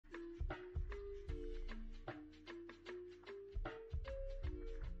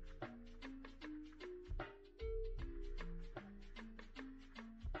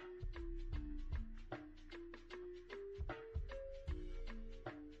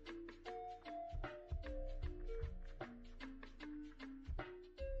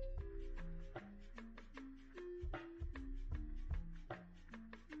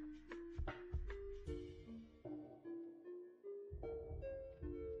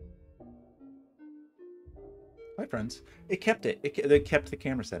Hi, friends. It kept it. They kept the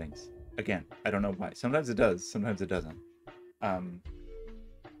camera settings. Again, I don't know why. Sometimes it does. Sometimes it doesn't. Um,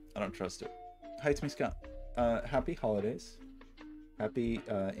 I don't trust it. Hi, it's me, Scott. Happy holidays. Happy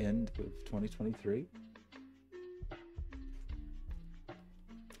end of 2023.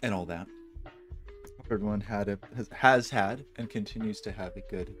 And all that. Hope everyone has had and continues to have a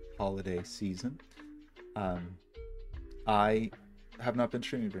good holiday season. I have not been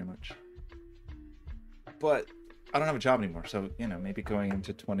streaming very much. But I don't have a job anymore, so, you know, maybe going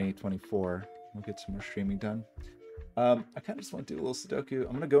into 2024, we'll get some more streaming done. I kind of just want to do a little Sudoku.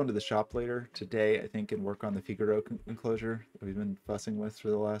 I'm going to go into the shop later today, I think, and work on the Figaro enclosure that we've been fussing with for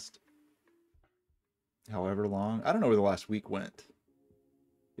the last however long. I don't know where the last week went.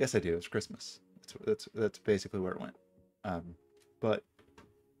 Yes, I do. It's Christmas. That's basically where it went. But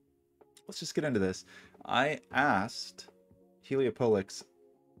let's just get into this. I asked heliopolix,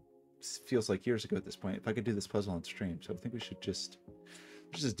 feels like years ago at this point, if I could do this puzzle on stream. So I think we should just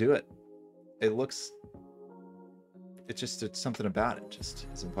do it. It's something about it just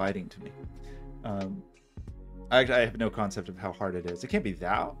is inviting to me. I have no concept of how hard it is. It can't be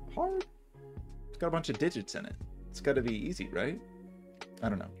that hard. It's got a bunch of digits in it. It's got to be easy, right? I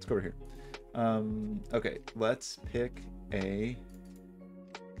don't know. Let's go over here. Okay, let's pick I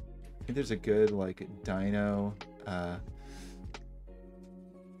think there's a good like dino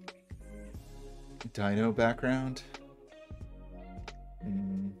background.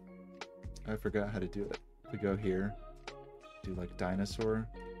 I forgot how to do it. We go here, do like dinosaur.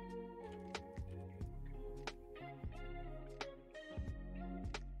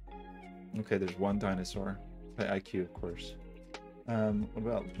 Okay, there's one dinosaur by IQ, of course. What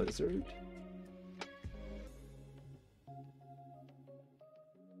about lizard?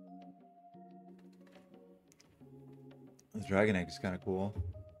 The dragon egg is kind of cool. I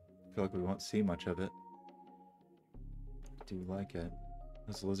feel like we won't see much of it. I do like it.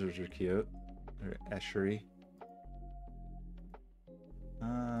 Those lizards are cute. They're eschery.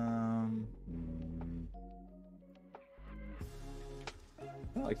 I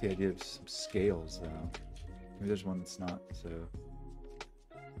like the idea of some scales, though. Maybe there's one that's not so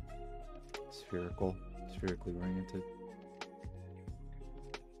spherically oriented.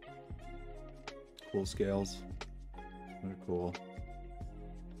 Cool scales. They're cool.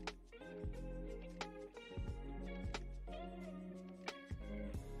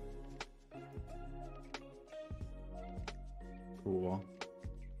 Cool.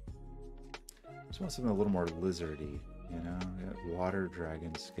 Just want something a little more lizardy, you know? Got water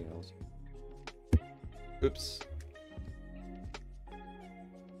dragon scales. Oops.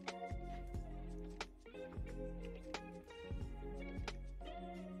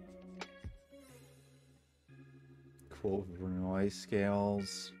 Cool noise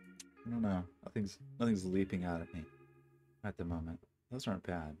scales. I don't know. Nothing's leaping out at me at the moment. Those aren't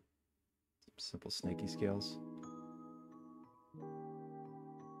bad. Simple snaky scales.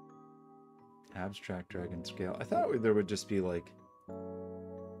 Abstract dragon scale. I thought there would just be like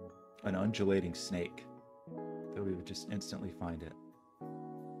an undulating snake that we would just instantly find it.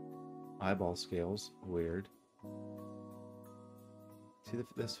 Eyeball scales. Weird. See,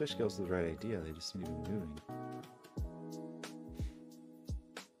 this fish scales are the right idea. They just need to be moving.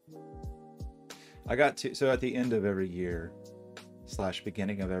 I got to, so at the end of every year /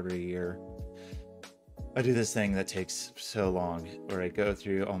 beginning of every year, I do this thing that takes so long where I go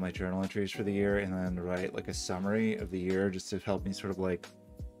through all my journal entries for the year and then write like a summary of the year just to help me sort of like,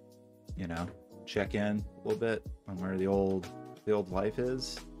 you know, check in a little bit on where the old life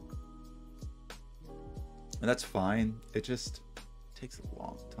is. And that's fine. It just takes a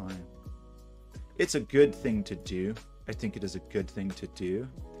long time. It's a good thing to do. I think it is a good thing to do.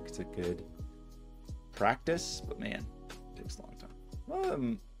 I think it's a good practice, but man, it takes a long time. Well,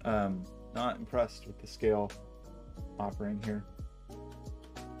 I'm not impressed with the scale offering here. How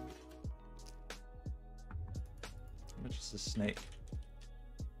much is this snake?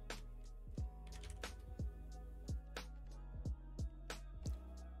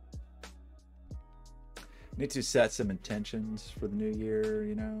 Need to set some intentions for the new year,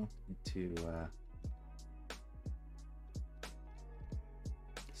 you know. Need to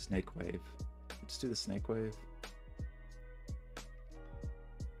snake wave. Let's do the snake wave.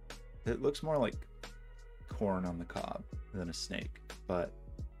 It looks more like corn on the cob than a snake, but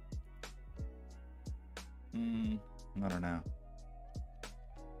I don't know.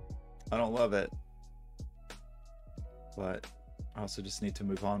 I don't love it, but I also just need to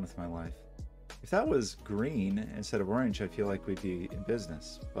move on with my life. If that was green instead of orange, I feel like we'd be in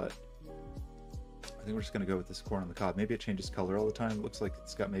business, but I think we're just going to go with this corn on the cob. Maybe it changes color all the time. It looks like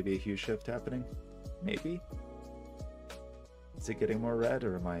it's got maybe a hue shift happening. Maybe. Is it getting more red,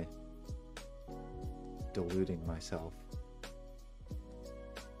 or am I deluding myself?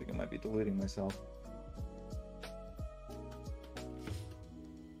 I think I might be deluding myself.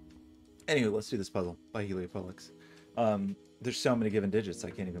 Anyway, let's do this puzzle by heliopolix. There's so many given digits,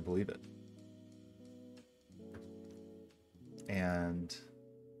 I can't even believe it. And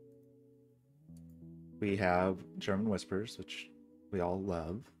we have German whispers, which we all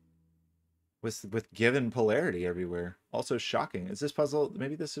love, with given polarity everywhere. Also shocking. Is this puzzle,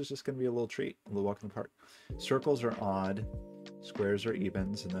 maybe this is just going to be a little treat, a little walk in the park. Circles are odd, squares are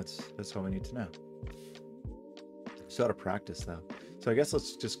evens, and that's all we need to know. So out of practice though. So I guess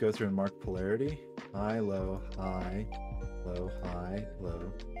let's just go through and mark polarity. High, low, high, low, high,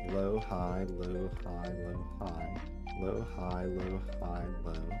 low, low, high, low, high, low, high, low, high, low, high,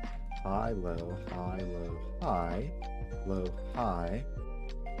 low, high, low, high, low, high, low, high,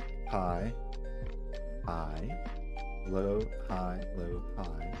 high, high, low, high, low,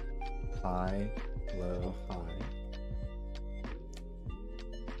 high, high, low, high.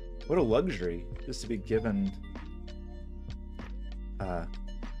 What a luxury just to be given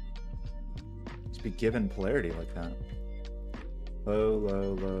polarity like that. Low,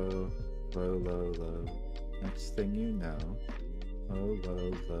 low, low, low, low, low. Next thing you know, low,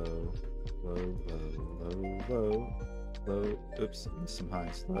 low, low, low, low, low, low, low. Oops, some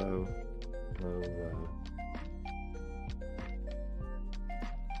highs. Low, low, low.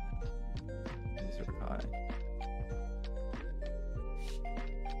 These are high.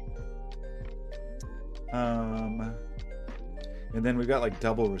 And then we've got like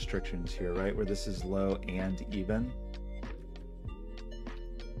double restrictions here, right? Where this is low and even.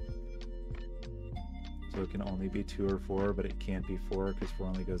 So it can only be 2 or 4, but it can't be 4 because 4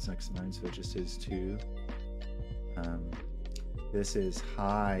 only goes next to 9, so it just is 2. This is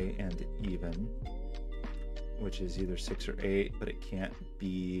high and even, which is either 6 or 8, but it can't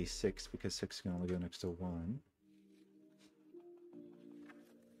be 6 because 6 can only go next to 1.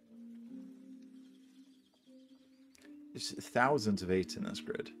 There's thousands of 8s in this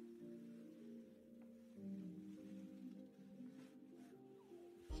grid.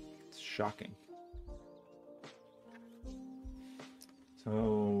 It's shocking.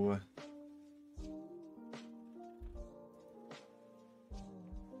 So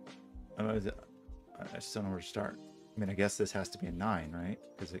I just don't know where to start. I mean, I guess this has to be a 9, right?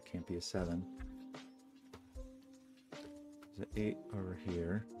 Because it can't be a 7. There's an 8 over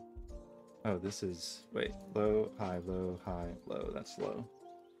here. Oh, this is, wait, low, high, low, high, low. That's low.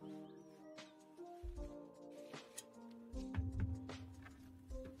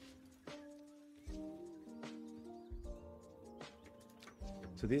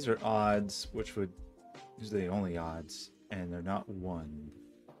 So these are odds, which would, these are the only odds, and they're not 1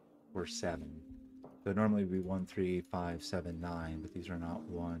 or 7. So normally would be 1, 3, 5, 7, 9, but these are not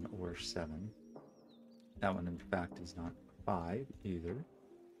 1 or 7. That one, in fact, is not 5 either.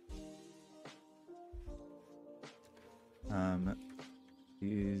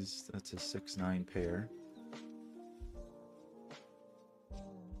 That's a 6, 9 pair.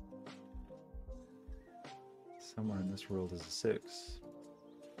 Somewhere in this world is a 6.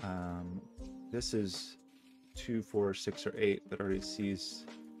 This is 2, 4, 6, or 8, but already sees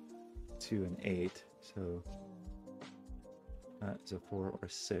 2 and 8, so that's a 4 or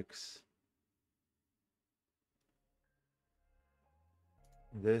 6.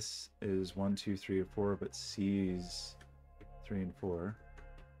 This is 1, 2, 3, or 4, but sees 3 and 4.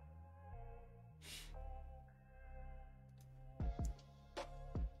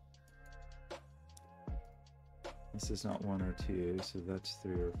 This is not 1 or 2, so that's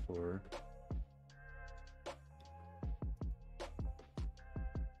 3 or 4.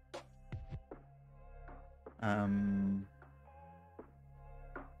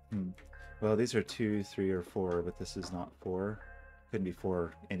 Well, these are 2, 3, or 4, but this is not 4. Couldn't be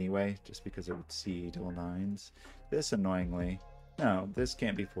 4 anyway, just because it would see double 9s. This, annoyingly, no, this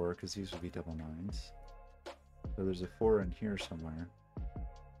can't be 4 because these would be double 9s. So there's a 4 in here somewhere.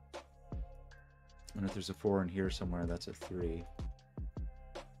 And if there's a 4 in here somewhere, that's a 3.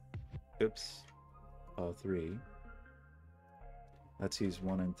 Oops. Oh, 3. That sees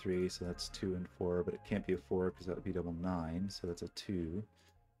 1 and 3, so that's 2 and 4, but it can't be a 4 because that would be double 9, so that's a 2.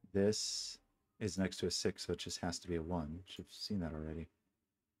 This is next to a 6, so it just has to be a 1. Should have seen that already.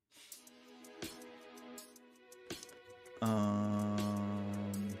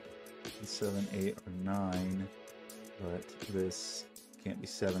 7, 8, or 9, but this can't be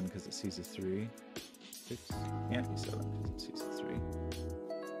 7 because it sees a 3. 6 can't be 7 because it sees a 3.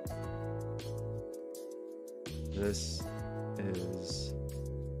 This is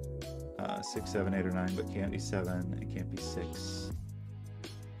 6, 7, 8, or 9, but can't be 7. It can't be 6.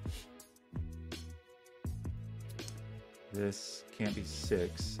 This can't be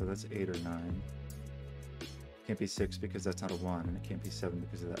 6, so that's 8 or 9. Can't be 6 because that's not a 1, and it can't be 7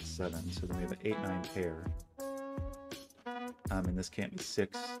 because of that 7. So then we have an 8, 9 pair. And this can't be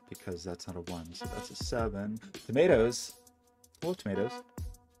 6 because that's not a 1, so that's a 7. Tomatoes. Hello, tomatoes.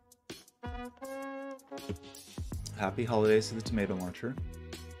 Happy holidays to the tomato launcher.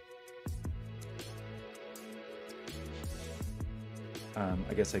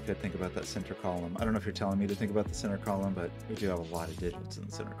 I guess I could think about that center column. I don't know if you're telling me to think about the center column, but we do have a lot of digits in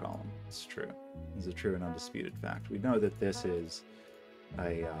the center column. It's true. It's a true and undisputed fact. We know that this is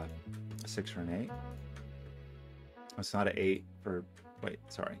a 6 or an 8. It's not an 8 for... Wait,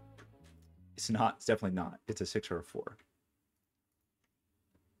 sorry. It's not. It's definitely not. It's a 6 or a 4.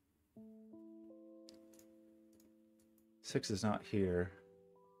 Six is not here.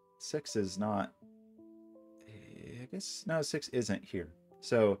 6 is not... I guess... No, 6 isn't here.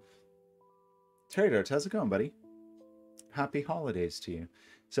 So, Terry Darts, how's it going, buddy? Happy holidays to you.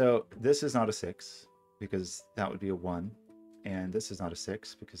 So, this is not a 6, because that would be a 1. And this is not a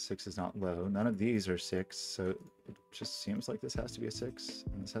 6, because 6 is not low. None of these are 6, so it just seems like this has to be a 6,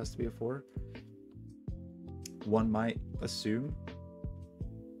 and this has to be a 4. One might assume.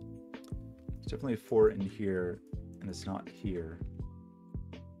 There's definitely a 4 in here, and it's not here.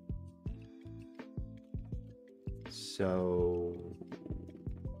 So,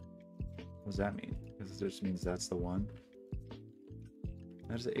 what does that mean? Because it just means that's the 1.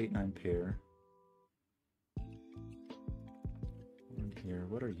 That's an 8, 9 pair. In here,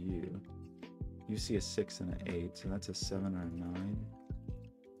 what are you? You see a 6 and an 8, so that's a 7 or a 9.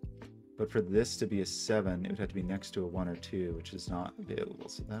 But for this to be a 7, it would have to be next to a 1 or 2, which is not available.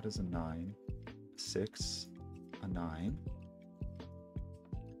 So that is a 9, 6, a 9.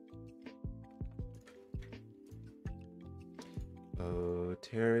 Oh,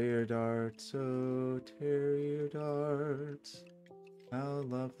 terrier darts, oh, terrier darts, how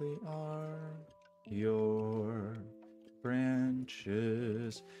lovely are your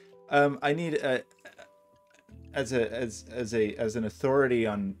branches. I need as an authority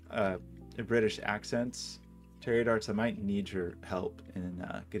on British accents, terrier darts, I might need your help in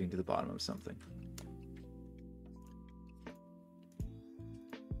getting to the bottom of something.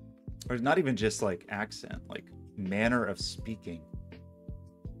 Or not even just like accent, like manner of speaking.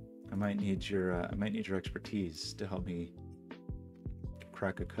 I might need your expertise to help me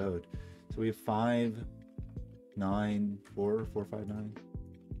crack a code. So we have 5, 9, 4, 4, 5, 9.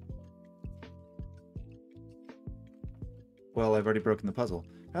 Well, I've already broken the puzzle.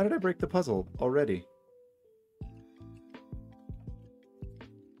 How did I break the puzzle already?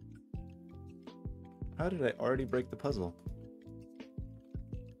 How did I already break the puzzle?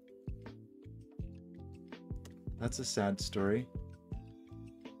 That's a sad story.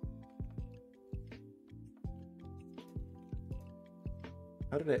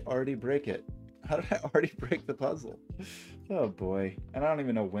 How did I already break it? How did I already break the puzzle? Oh boy. And I don't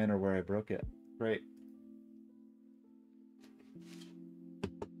even know when or where I broke it. Great.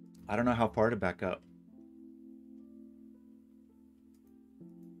 I don't know how far to back up.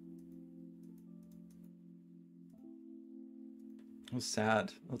 That's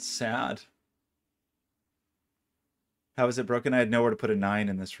sad. That's sad. How was it broken? I had nowhere to put a 9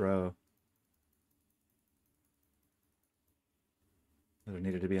 in this row. There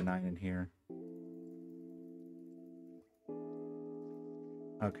needed to be a 9 in here.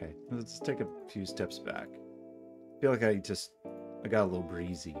 Okay, let's take a few steps back. I feel like I got a little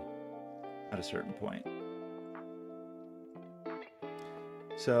breezy at a certain point.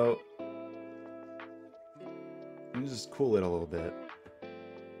 So, let me just cool it a little bit.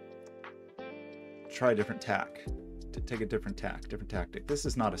 Try a different tack. Take a different tack, different tactic. This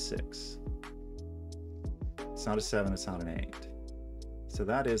is not a 6. It's not a 7, it's not an 8. So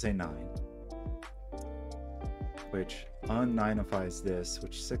that is a 9, which un-9ifies this,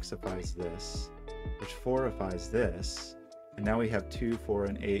 which 6ifies this, which 4ifies this, and now we have 2, 4,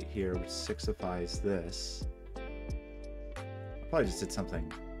 and 8 here, which 6ifies this. I probably just did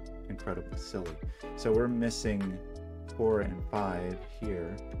something incredibly silly. So we're missing 4 and 5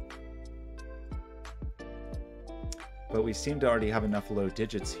 here. But we seem to already have enough low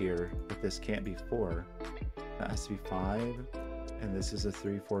digits here that this can't be 4. That has to be 5. And this is a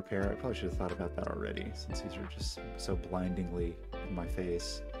 3, 4 pair. I probably should have thought about that already, since these are just so blindingly in my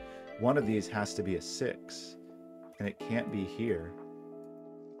face. One of these has to be a 6, and it can't be here.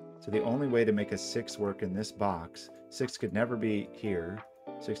 So the only way to make a 6 work in this box, 6 could never be here,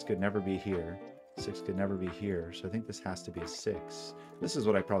 6 could never be here, 6 could never be here, so I think this has to be a 6. This is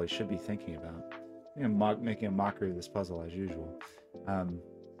what I probably should be thinking about. I'm making a mockery of this puzzle as usual.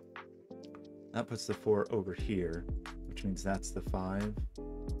 That puts the 4 over here, which means that's the 5.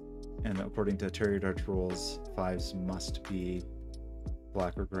 And according to Terrier Dutch rules, 5s must be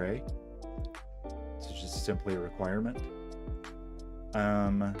black or gray. So it's just simply a requirement.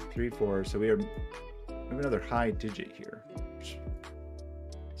 3, 4. So we have another high digit here. Which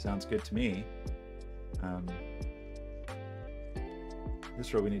sounds good to me.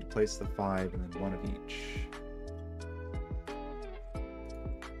 This row we need to place the 5 and then 1 of each.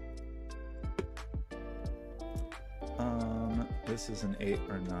 This is an 8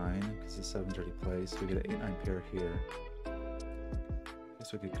 or 9 because the 7's already placed. We get an 8, 9 pair here. I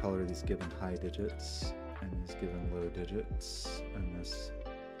guess we could color these given high digits and these given low digits, and this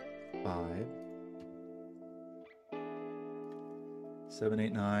 5. 7,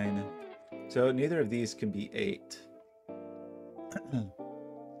 8, 9. So neither of these can be 8.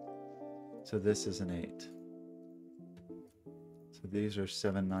 So this is an 8. So these are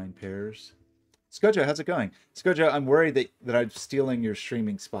 7, 9 pairs. Scojo, how's it going? Scojo, I'm worried that I'm stealing your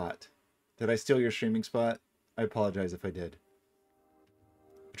streaming spot. Did I steal your streaming spot? I apologize if I did.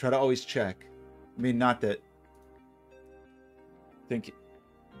 I try to always check. I mean, not that...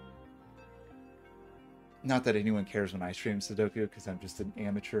 Not that anyone cares when I stream Sudoku, because I'm just an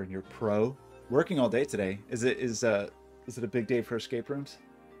amateur and you're pro. Working all day today. Is it a big day for escape rooms?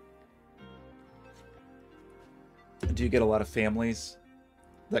 Do you get a lot of families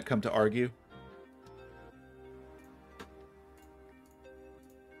that come to argue?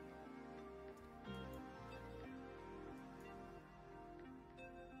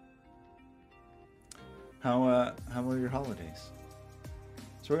 How were your holidays?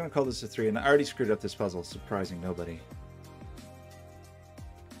 So we're gonna call this a 3, and I already screwed up this puzzle, surprising nobody.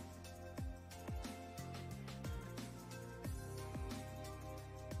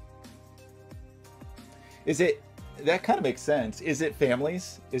 Is it, that kind of makes sense. Is it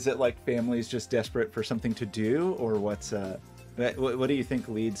families? Is it like families just desperate for something to do, or what's what do you think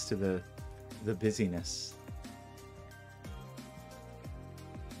leads to the busyness?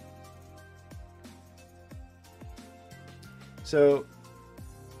 So,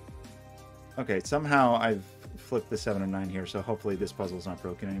 okay, somehow I've flipped the 7 and 9 here, so hopefully this puzzle's not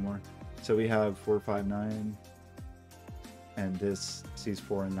broken anymore. So we have 4, 5, 9, and this sees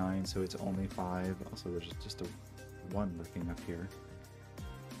 4 and 9, so it's only 5. Also, there's just a 1 lurking up here.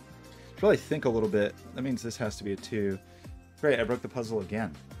 Should really think a little bit. That means this has to be a 2. Great, I broke the puzzle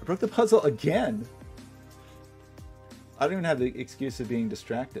again. I broke the puzzle again! I don't even have the excuse of being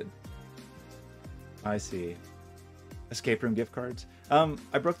distracted. I see. Escape room gift cards.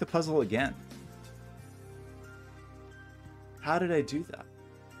 I broke the puzzle again. How did I do that?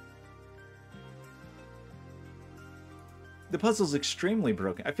 The puzzle's extremely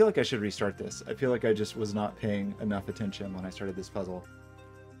broken. I feel like I should restart this. I feel like I just was not paying enough attention when I started this puzzle.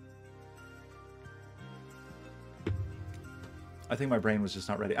 I think my brain was just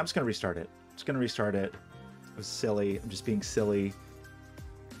not ready. I'm just going to restart it. I'm just going to restart it. It was silly. I'm just being silly.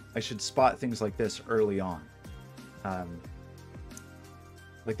 I should spot things like this early on.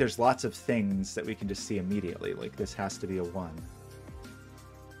 Like there's lots of things that we can just see immediately. Like this has to be a 1.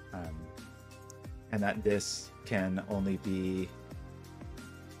 And that this can only be...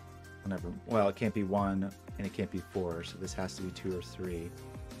 Well, it can't be 1 and it can't be 4. So this has to be 2 or 3.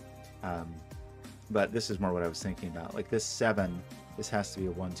 But this is more what I was thinking about. Like this 7, this has to be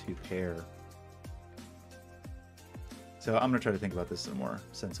a 1-2 pair. So I'm going to try to think about this in a more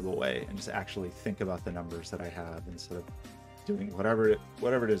sensible way and just actually think about the numbers that I have instead of doing whatever it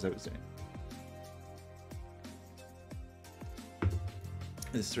is I was doing.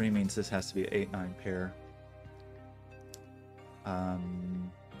 This 3 means this has to be an 8, 9 pair.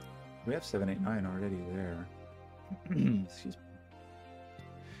 We have 7, 8, 9 already there. Excuse me.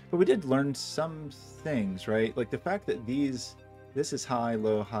 But we did learn some things, right? Like the fact that this is high,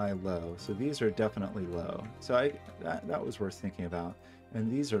 low, so these are definitely low. So that was worth thinking about.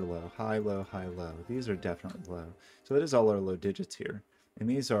 And these are low, high, low, these are definitely low. So it is all our low digits here. And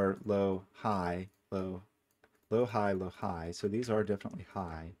these are low, high, low, low, high. So these are definitely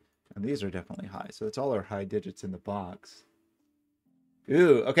high. And these are definitely high. So it's all our high digits in the box.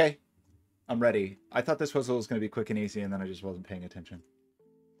 Ooh, okay. I'm ready. I thought this puzzle was going to be quick and easy, and then I just wasn't paying attention.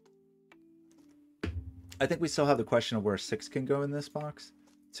 I think we still have the question of where 6 can go in this box.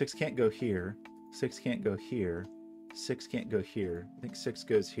 6 can't go here. 6 can't go here. 6 can't go here. I think 6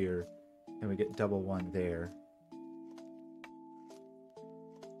 goes here, and we get double 1 there.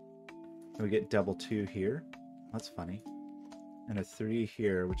 And we get double 2 here. That's funny. and a 3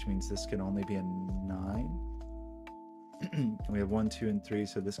 here, which means this can only be a 9. And we have 1, 2, and 3,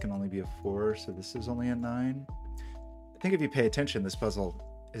 so this can only be a 4, so this is only a 9. I think if you pay attention, this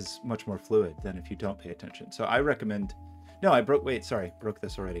puzzle is much more fluid than if you don't pay attention. So I recommend... No, I broke... Wait, sorry. Broke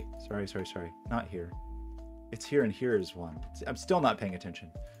this already. Sorry. Not here. It's here, and here is 1. I'm still not paying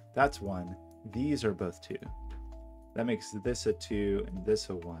attention. That's 1. These are both 2. That makes this a 2 and this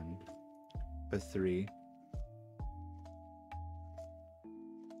a 1. A 3.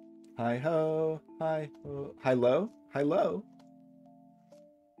 Hi-ho. Hi-ho. Hi-lo. Hi-lo.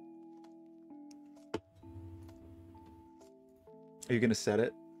 Are you going to set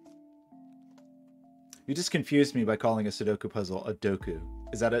it? You just confused me by calling a Sudoku puzzle a doku.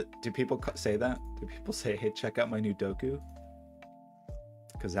 Is that it? Do people say that? Do people say, hey, check out my new doku?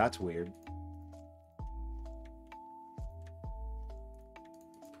 Because that's weird.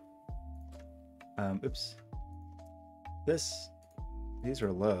 Oops. These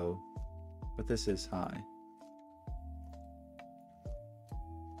are low, but this is high.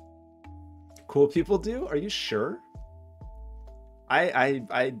 Cool people do? Are you sure?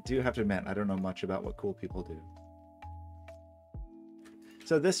 I do have to admit, I don't know much about what cool people do.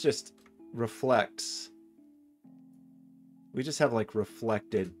 So this just reflects. We just have like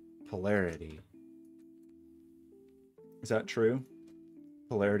reflected polarity. Is that true?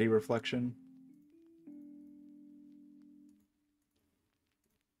 Polarity reflection?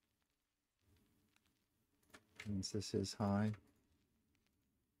 Means this is high.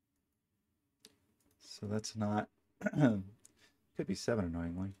 So that's not... Could be 7,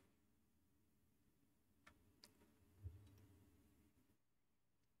 annoyingly.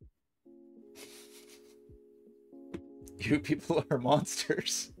 You people are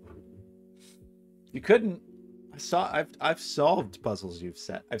monsters. You couldn't... I've solved puzzles you've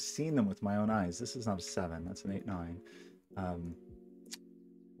set. I've seen them with my own eyes. This is not a 7. That's an 8, 9. I've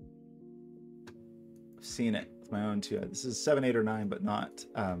seen it with my own 2. This is 7, 8, or 9, but not...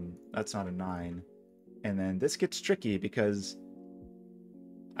 that's not a 9. And then this gets tricky because...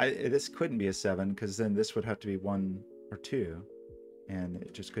 this couldn't be a 7 because then this would have to be 1 or 2, and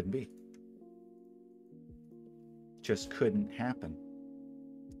it just couldn't be. Just couldn't happen.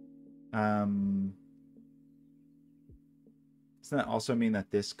 Doesn't that also mean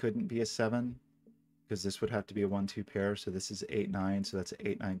that this couldn't be a 7? Because this would have to be a 1, 2 pair, so this is 8, 9, so that's an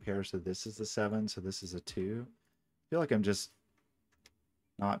 8, 9 pair, so this is the 7, so this is a 2. I feel like I'm just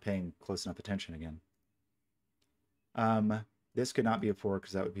not paying close enough attention again. This could not be a 4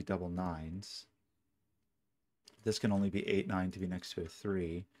 because that would be double 9s. This can only be 8, 9 to be next to a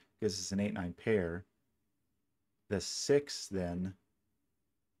 3 because it's an 8, 9 pair. The 6 then,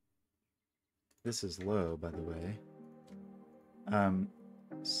 this is low, by the way.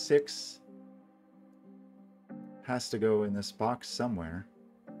 6 has to go in this box somewhere,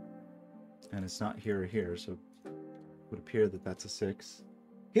 and it's not here or here, so it would appear that that's a 6.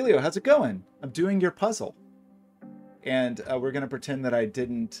 Helio, how's it going? I'm doing your puzzle. And we're going to pretend that I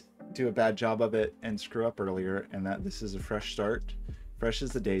didn't do a bad job of it and screw up earlier, and that this is a fresh start. Fresh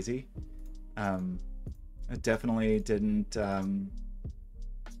as the daisy. I definitely didn't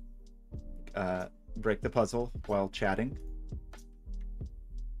break the puzzle while chatting.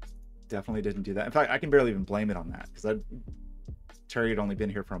 Definitely didn't do that. In fact, I can barely even blame it on that, because Terry had only been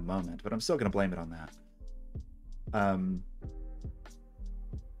here for a moment, but I'm still going to blame it on that.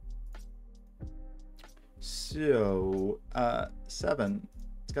 So, 7,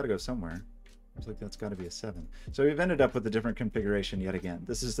 it's got to go somewhere. Looks like that's got to be a 7. So we've ended up with a different configuration yet again.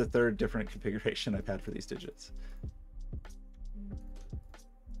 This is the 3rd different configuration I've had for these digits.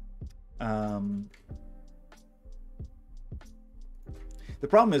 The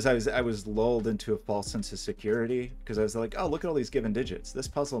problem is I was lulled into a false sense of security because I was like, oh, look at all these given digits. This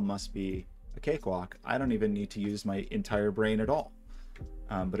puzzle must be a cakewalk. I don't even need to use my entire brain at all.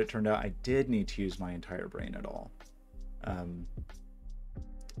 But it turned out I did need to use my entire brain at all.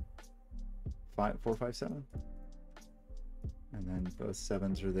 4, 5, 7. And then both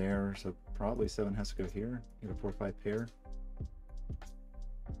 7s are there, so probably 7 has to go here. You get a 4, 5 pair.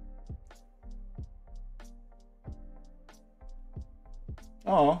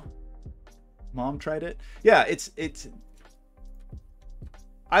 Oh, Mom tried it. Yeah, it's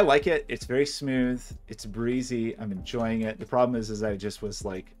I like it. It's very smooth. It's breezy. I'm enjoying it. The problem is I just was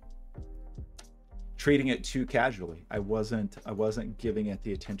like treating it too casually. I wasn't giving it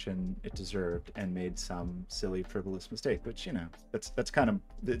the attention it deserved and made some silly, frivolous mistake. Which, you know, that's kind of,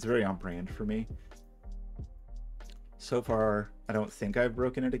 it's very on brand for me. So far, I don't think I've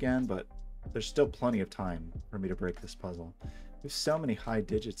broken it again, but there's still plenty of time for me to break this puzzle. There's so many high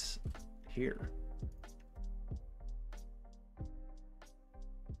digits here.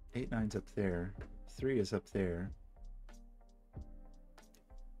 8, 9's up there. 3 is up there.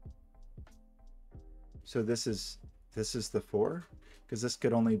 So this is the 4, because this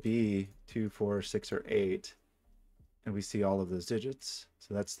could only be 2, 4, 6, or 8, and we see all of those digits.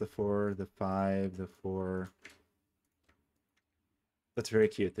 So that's the 4, the 5, the 4. That's very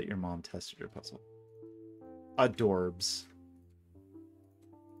cute that your mom tested your puzzle. Adorbs.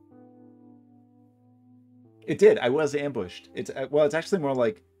 It did. I was ambushed. It's actually more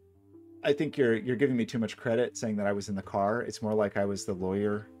like, I think you're giving me too much credit saying that I was in the car. It's more like I was the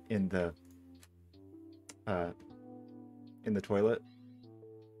lawyer in the toilet.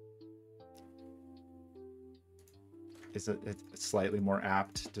 Is a slightly more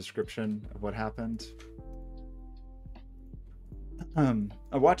apt description of what happened.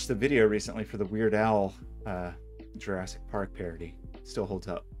 I watched the video recently for the Weird Al Jurassic Park parody. Still holds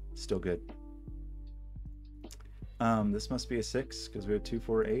up. Still good. This must be a 6 because we have 2,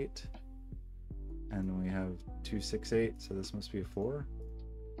 4, 8, and we have 2, 6, 8. So this must be a 4.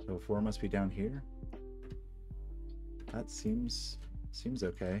 So 4 must be down here. That seems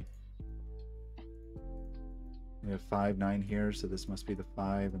okay. We have 5, 9 here, so this must be the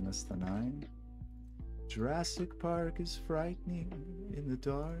 5 and this the 9. Jurassic Park is frightening in the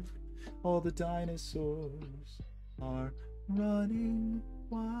dark. All the dinosaurs are running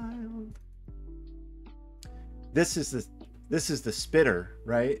wild. This is the spitter,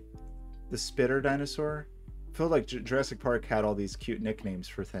 right? The spitter dinosaur. I feel like Jurassic Park had all these cute nicknames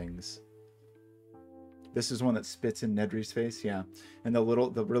for things. This is one that spits in Nedry's face, yeah. And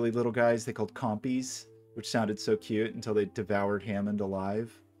the really little guys they called compies, which sounded so cute until they devoured Hammond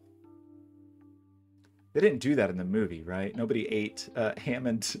alive. They didn't do that in the movie, right? Nobody ate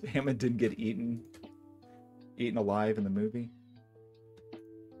Hammond. Hammond didn't get eaten alive in the movie.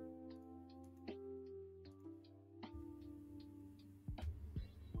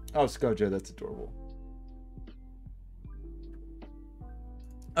 Oh, Scojo, that's adorable.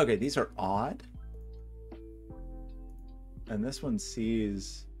 Okay, these are odd. And this one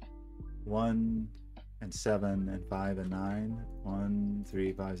sees 1 and 7 and 5 and 9. 1,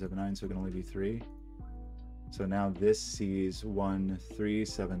 3, 5, 7, 9, so it can only be 3. So now this sees 1, 3,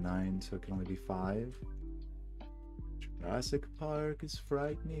 7, 9, so it can only be 5. Jurassic Park is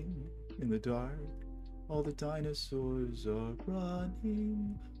frightening in the dark. All the dinosaurs are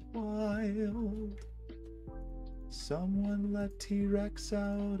running wild. Someone let T-Rex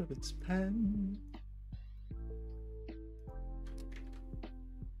out of its pen.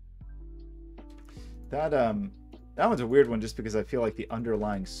 That one's a weird one just because I feel like the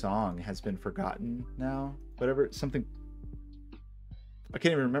underlying song has been forgotten now. Something, I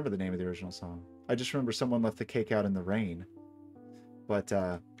can't even remember the name of the original song. I just remember someone left the cake out in the rain. But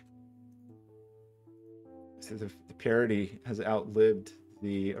so the parody has outlived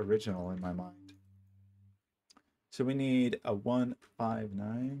the original in my mind. So we need a 1, 5,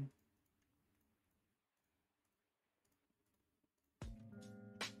 9.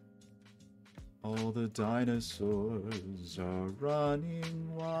 All the dinosaurs are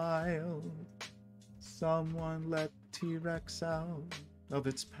running wild. Someone let T-Rex out of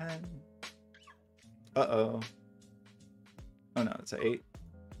its pen. Uh-oh. Oh no, it's an 8.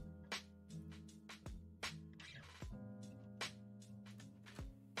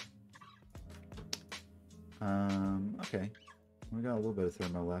 Okay. We got a little bit of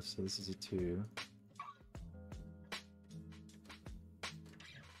thermo left, so this is a 2.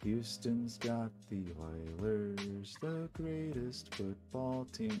 Houston's got the Oilers, the greatest football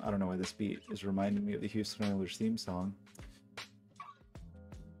team. I don't know why this beat is reminding me of the Houston Oilers theme song.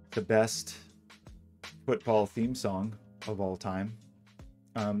 The best football theme song of all time.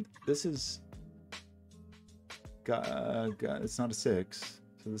 This is... it's not a 6,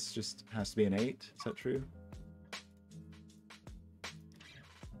 so this just has to be an 8. Is that true?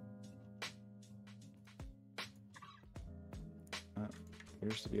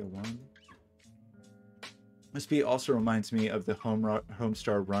 Appears to be a 1. This beat also reminds me of the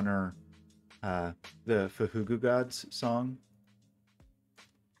Homestar Runner, the Fuhugu Gods song.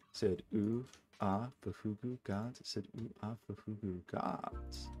 Said ooh ah Fuhugu Gods. It said ooh ah Fuhugu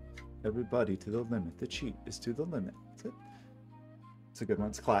Gods. Everybody to the limit. The cheat is to the limit. That's it. It's a good one.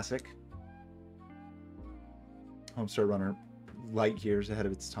 It's classic. Homestar Runner, light years ahead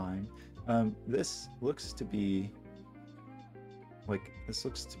of its time. This looks to be like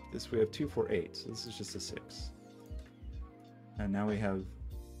we have 2, 4, 8, so this is just a 6. And now we have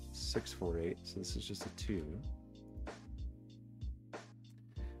 6, 4, 8, so this is just a 2.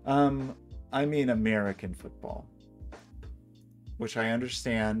 I mean American football, which I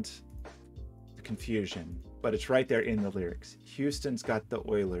understand the confusion. but it's right there in the lyrics. Houston's got the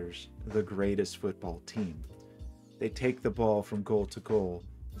Oilers, the greatest football team. They take the ball from goal to goal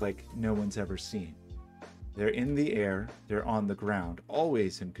like no one's ever seen. They're in the air, they're on the ground,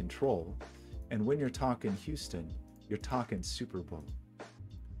 always in control. And when you're talking Houston, you're talking Super Bowl.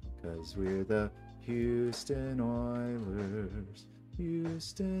 Because we're the Houston Oilers,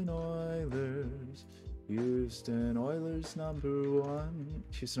 Houston Oilers, Houston Oilers #1.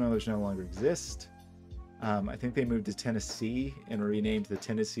 Houston Oilers no longer exist. I think they moved to Tennessee and renamed the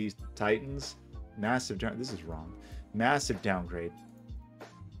Tennessee Titans. Massive down. This is wrong. Massive downgrade.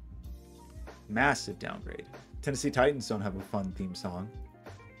 Massive downgrade. Tennessee Titans don't have a fun theme song.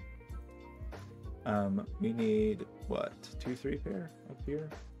 We need what? 2, 3 pair up here.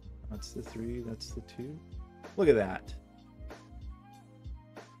 That's the 3. That's the 2. Look at that.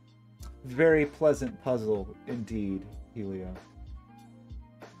 Very pleasant puzzle indeed, Helio.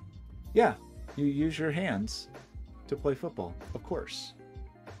 Yeah, you use your hands to play football, of course.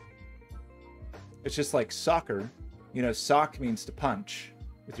 It's just like soccer. You know, sock means to punch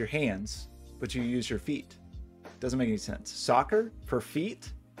with your hands, but you use your feet. Doesn't make any sense. Soccer for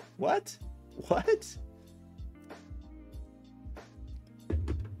feet? What? What?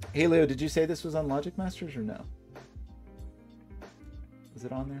 Hey Leo, did you say this was on Logic Masters or no? Is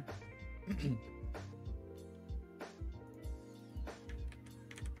it on there?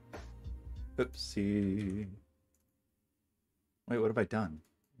 Oopsie. Wait, what have I done?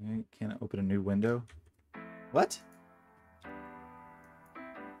 I can't open a new window. What?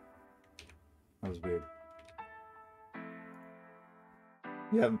 That was weird.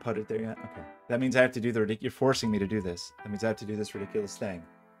 You haven't put it there yet? Okay. That means I have to do the ridiculous. You're forcing me to do this. That means I have to do this ridiculous thing.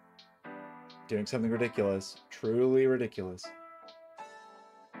 Doing something ridiculous. Truly ridiculous.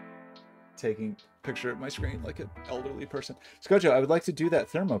 Taking a picture of my screen like an elderly person. Scojo, I would like to do that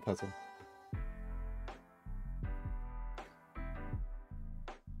thermo puzzle.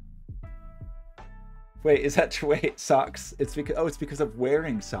 Wait, is that wait, socks? It's because it's because of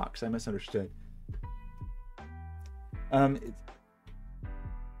wearing socks. I misunderstood.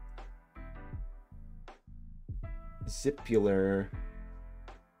 Zipular.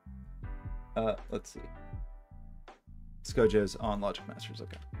 Let's see. Scojo's on Logic Masters.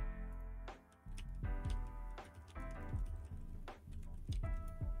 Okay.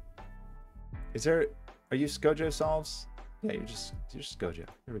 Is there? Are you Scojo solves? Yeah, you're just Scojo.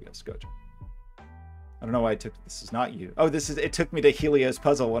 Here we go, Scojo. I don't know why I took this. Is not you. Oh, this is. It took me to Helio's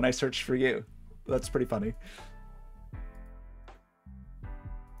puzzle when I searched for you. That's pretty funny.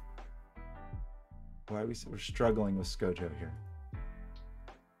 Why are we're struggling with Scojo here?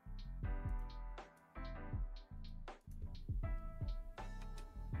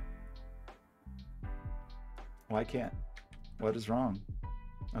 Why can't? What is wrong?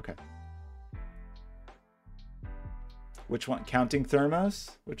 Okay. Which one? Counting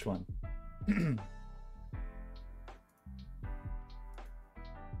thermos? Which one?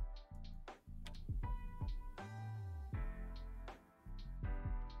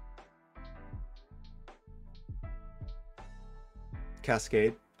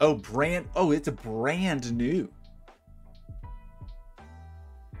 Cascade. Oh, brand. Oh, it's a brand new.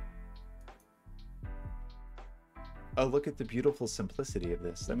 Oh, look at the beautiful simplicity of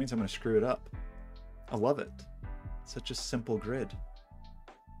this. That means I'm going to screw it up. I love it. Such a simple grid.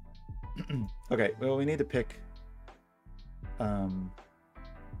 Okay, well, we need to pick... we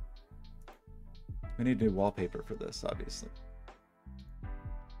need new wallpaper for this, obviously.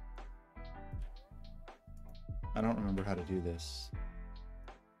 I don't remember how to do this.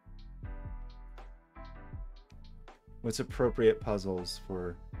 What's appropriate puzzles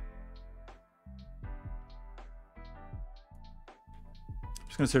for... I'm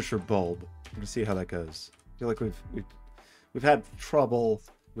just going to search for bulb. I'm going to see how that goes. I feel like we've had trouble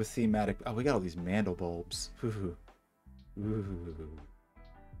with thematic... Oh, we got all these mandel bulbs. Ooh. Ooh.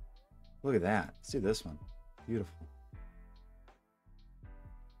 Look at that. Let's do this one. Beautiful.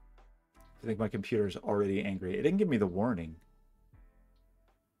 I think my computer's already angry. It didn't give me the warning.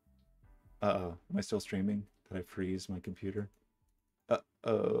 Uh-oh. Am I still streaming? Did I freeze my computer?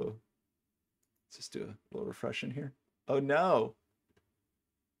 Uh-oh. Let's just do a little refresh in here. Oh, no.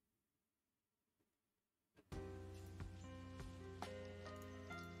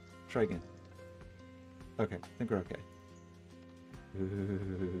 Try again. Okay. I think we're okay.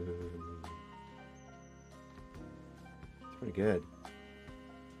 Ooh. It's pretty good.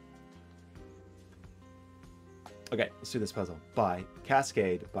 Okay, let's do this puzzle. By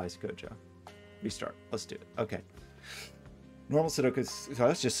Cascade by Scojo. Restart. Let's do it. Okay. Normal Sudoku.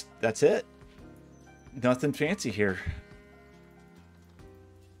 So that's it. Nothing fancy here.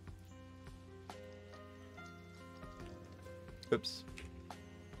 Oops.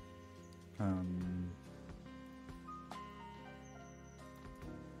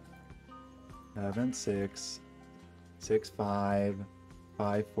 7, 6, 6, 5,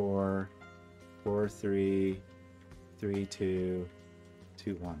 5, 4, 4, 3, 3, 2,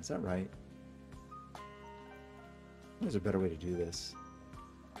 2, 1. Is that right? There's a better way to do this.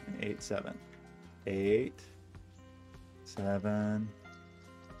 8, 7. 8, 7,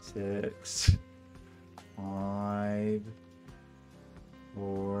 6, 5,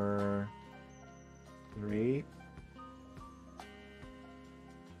 4, 3.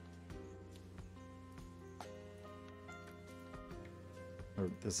 Or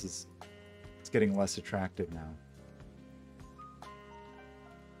this is, it's getting less attractive now.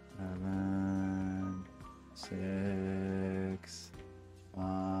 7, 6, 5,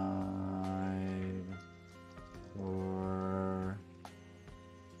 4.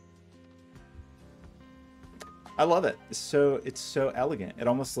 I love it. It's so elegant. It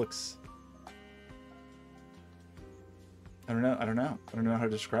almost looks, I don't know how to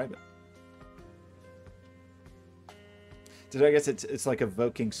describe it. I guess it's like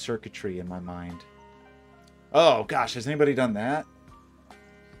evoking circuitry in my mind. Oh gosh, has anybody done that?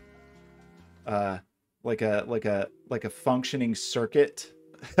 Like a functioning circuit,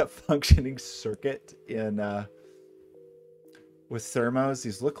 a functioning circuit in with thermos.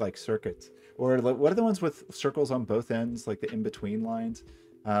 These look like circuits. Or what are the ones with circles on both ends, like the in-between lines?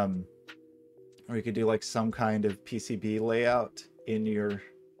 Or you could do like some kind of PCB layout in your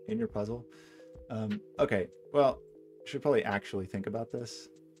puzzle. Okay, well, should probably actually think about this.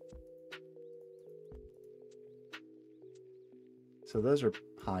 So those are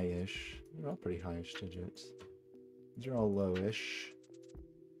high-ish. They're all pretty high-ish digits. These are all low-ish.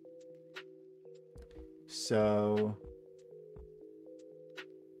 So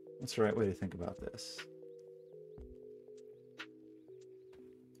what's the right way to think about this?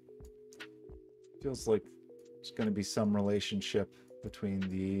 Feels like there's going to be some relationship between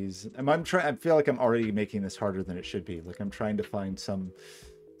these. I feel like I'm already making this harder than it should be. Like I'm trying to find some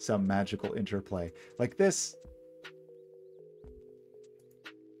magical interplay. Like this.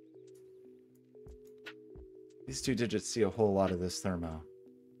 These two digits see a whole lot of this thermo.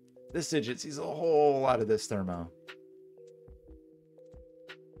 This digit sees a whole lot of this thermo.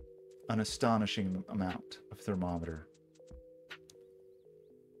 An astonishing amount of thermometer.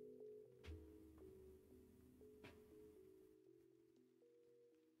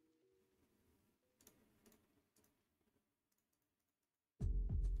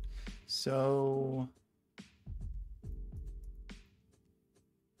 So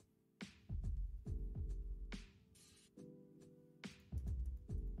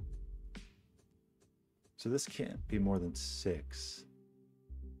this can't be more than 6.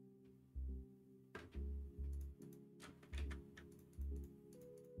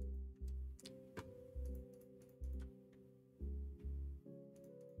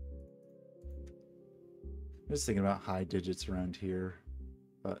 I'm just thinking about high digits around here,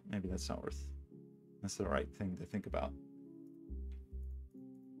 but maybe that's not that's the right thing to think about.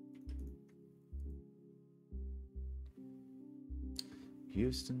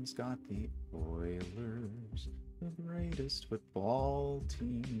 Houston's got the Oilers, the greatest football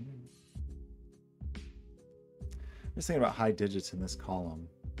team. I'm just thinking about high digits in this column.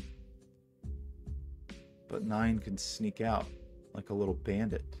 But 9 can sneak out like a little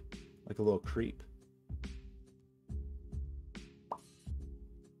bandit, like a little creep.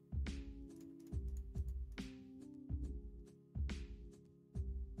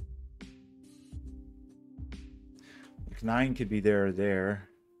 Like 9 could be there or there.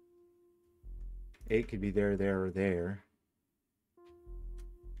 8 could be there, there, or there.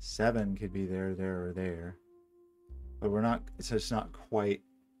 7 could be there, there, or there. But we're not, it's just not quite,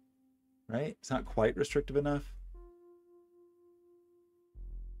 right? It's not quite restrictive enough.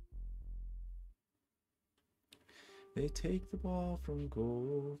 They take the ball from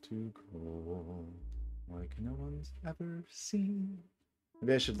goal to goal like no one's ever seen.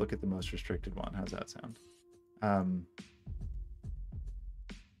 Maybe I should look at the most restricted one. How's that sound?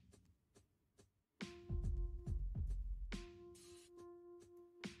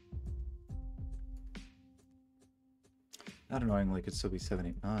 Not annoyingly, it could still be 7,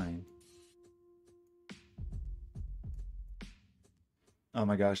 8, 9. Oh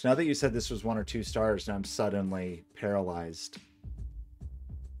my gosh, now that you said this was 1 or 2 stars, now I'm suddenly paralyzed.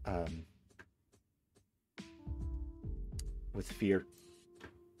 With fear.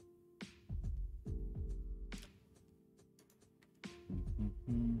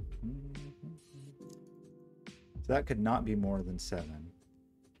 So that could not be more than 7.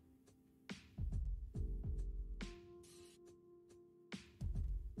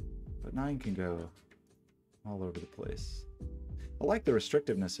 But 9 can go all over the place. I like the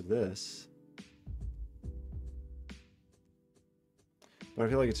restrictiveness of this. But I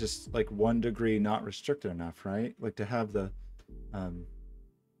feel like it's just like 1 degree not restricted enough, right? Like to have the...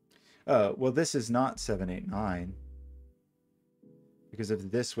 well, this is not 7, 8, 9. Because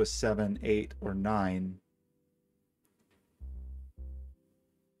if this was 7, 8, or 9...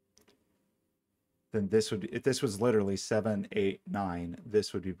 then this would be, if this was literally 7, 8, 9,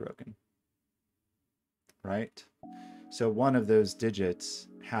 this would be broken. Right? So one of those digits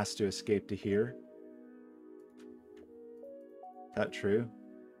has to escape to here. That true?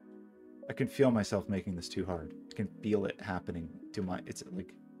 I can feel myself making this too hard. I can feel it happening to my, it's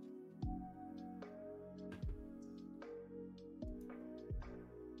like...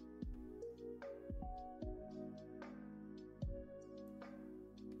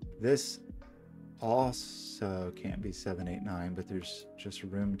 This also can't be 7, 8, 9, but there's just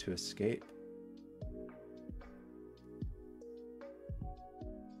room to escape.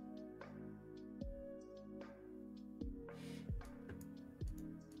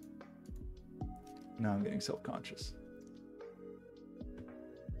 Now I'm getting self-conscious.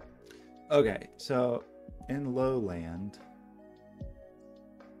 Okay, so in lowland,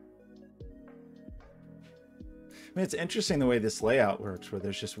 I mean, it's interesting the way this layout works, where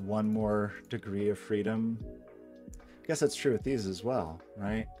there's just 1 more degree of freedom. I guess that's true with these as well,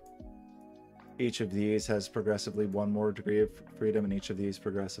 right? Each of these has progressively 1 more degree of freedom, and each of these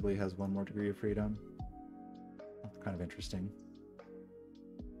progressively has 1 more degree of freedom. Kind of interesting.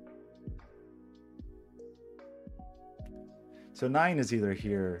 So 9 is either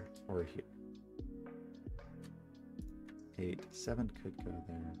here or here. 8, 7 could go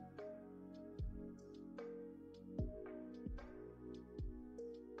there.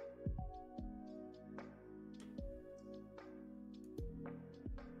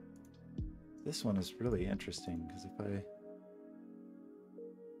 This one is really interesting because if I...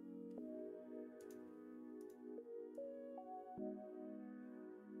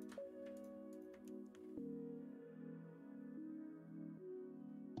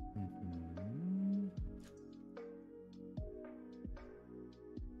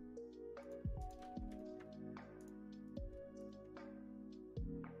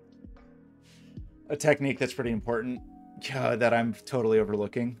 A technique that's pretty important that I'm totally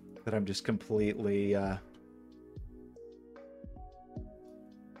overlooking, that I'm just completely do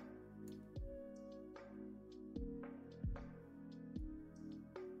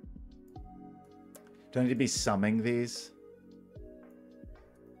I need to be summing these?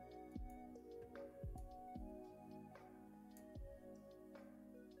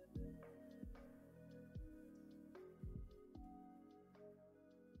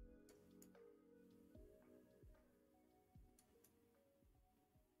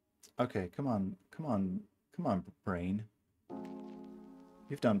 Okay, come on, come on, come on, brain.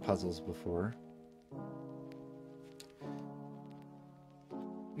 You've done puzzles before.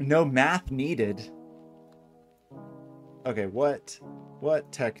 No math needed. Okay, what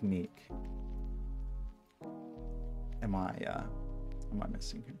technique am I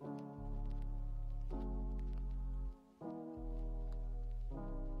missing here?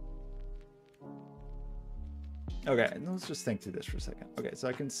 Okay, let's just think through this for a second. Okay, so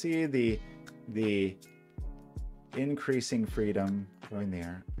I can see the increasing freedom going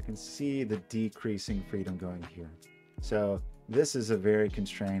there. I can see the decreasing freedom going here. So this is a very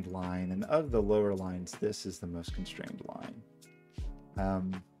constrained line, and of the lower lines, this is the most constrained line.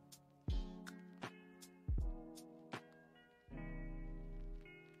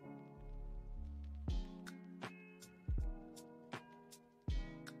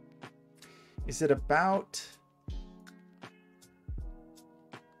 Is it about...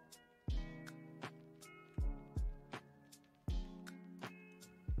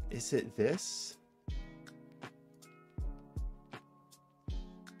 Is it this?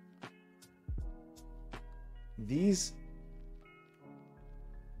 These...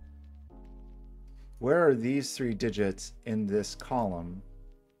 Where are these 3 digits in this column?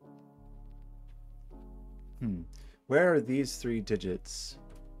 Where are these 3 digits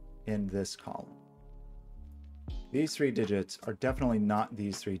in this column? These 3 digits are definitely not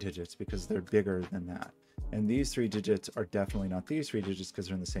these 3 digits because they're bigger than that. And these 3 digits are definitely not these 3 digits because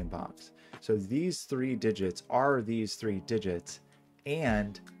they're in the same box. So these 3 digits are these 3 digits,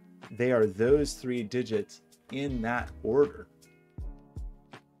 and they are those 3 digits in that order.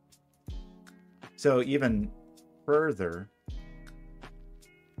 So even further,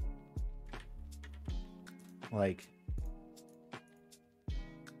 like,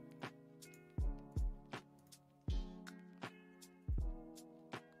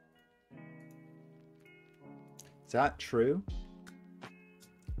 Is that true?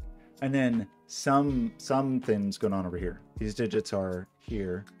 And then something's going on over here. These digits are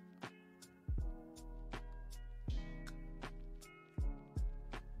here.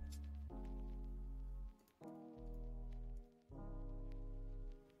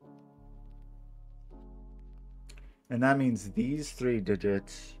 And that means these 3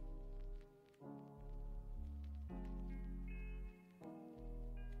 digits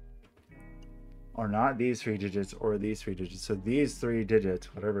are not these 3 digits or these 3 digits. So these 3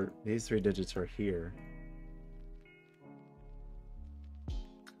 digits, whatever, these 3 digits are here.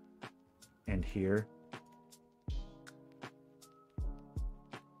 And here.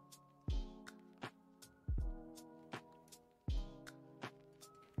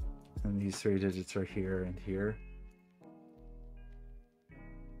 And these 3 digits are here and here.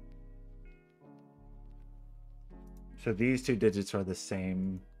 So these 2 digits are the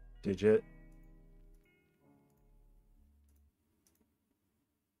same digit.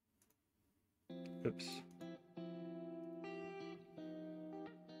 Oops.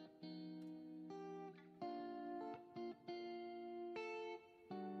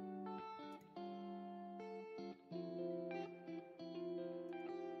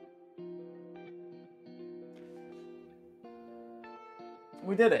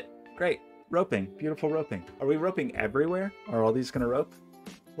 We did it. Great. Roping. Beautiful roping. Are we roping everywhere? Are all these going to rope?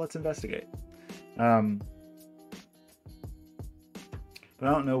 Let's investigate. But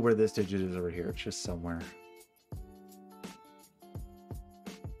I don't know where this digit is over here. It's just somewhere.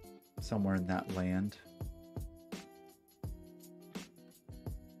 Somewhere in that land.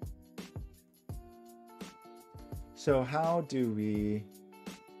 So how do we...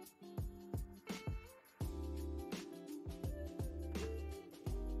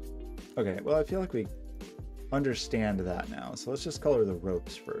 Okay, well, I feel like we understand that now. So let's just color the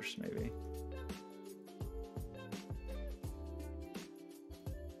ropes first, maybe.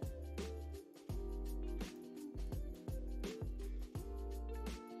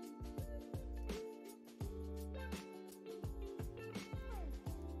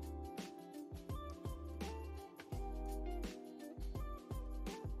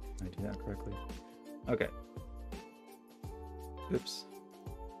 Did I do that correctly? Okay. Oops.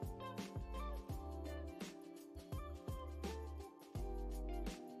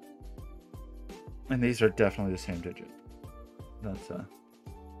 And these are definitely the same digit. That's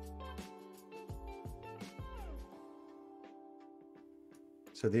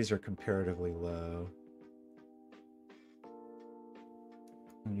so these are comparatively low.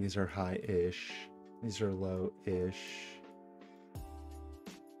 And these are high-ish. These are low-ish.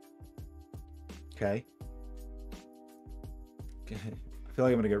 Okay. Okay. I feel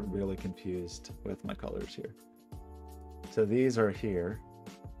like I'm gonna get really confused with my colors here. So these are here.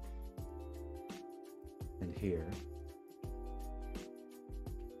 And here.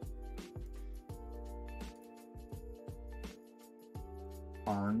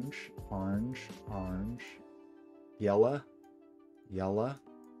 Orange, orange, orange. Yellow, yellow,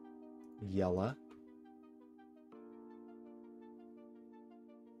 yellow.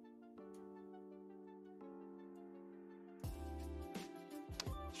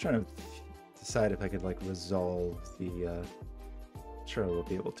 Just trying to decide if I could like resolve the sure I will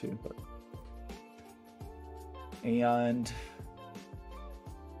be able to, but and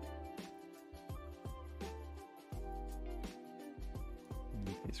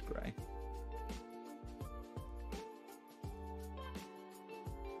make these gray.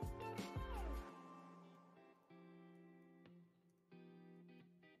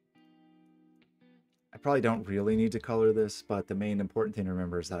 I probably don't really need to color this, but the main important thing to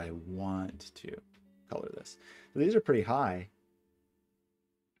remember is that I want to color this. So these are pretty high.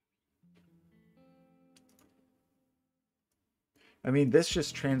 I mean, this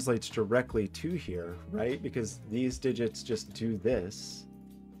just translates directly to here, right? Because these digits just do this.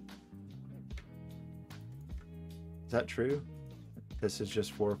 Is that true? This is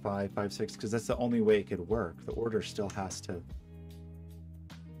just 4, 5, 5, 6, because that's the only way it could work. The order still has to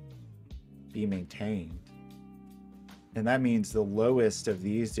be maintained. And that means the lowest of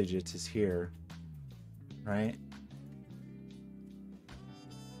these digits is here, right?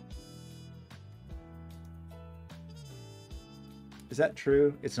 Is that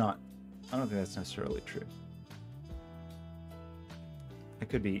true? It's not. I don't think that's necessarily true. It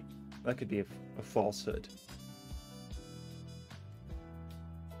could be, that could be a falsehood.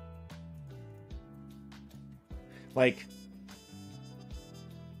 Like,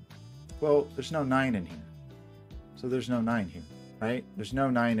 well, there's no 9 in here. So there's no 9 here, right? There's no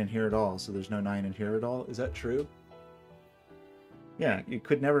 9 in here at all, so there's no 9 in here at all. Is that true? Yeah, you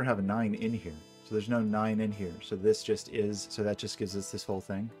could never have a 9 in here. So So there's no 9 in here. So this just is, so that just gives us this whole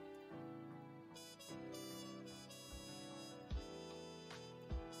thing.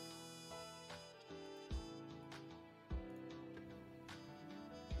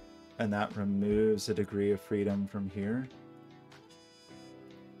 And that removes a degree of freedom from here.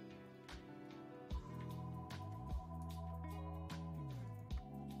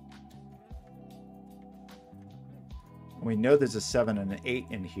 We know there's a 7 and an 8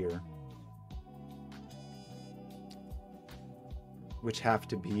 in here, which have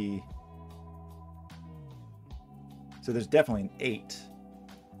to be, so there's definitely an 8,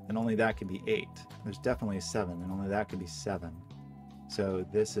 and only that could be 8. There's definitely a 7, and only that could be 7. So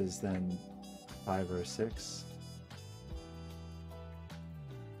this is then 5 or a 6.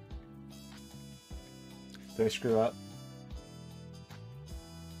 Did I screw up?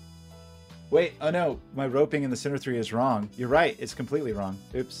 Wait, oh no, my roping in the center 3 is wrong. You're right, it's completely wrong.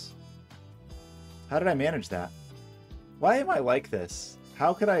 Oops. How did I manage that? Why am I like this?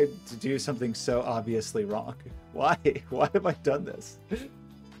 How could I do something so obviously wrong? Why? Why have I done this?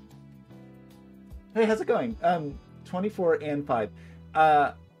 Hey, how's it going? 24 and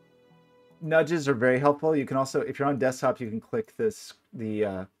 5. Nudges are very helpful. You can also, if you're on desktop, you can click this,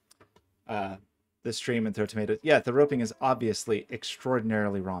 the stream and throw tomatoes. Yeah, the roping is obviously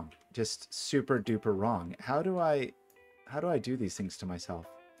extraordinarily wrong. Just super duper wrong. How do I do these things to myself?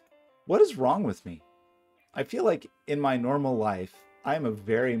 What is wrong with me? I feel like in my normal life, I'm a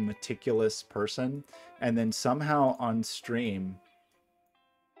very meticulous person, and then somehow on stream,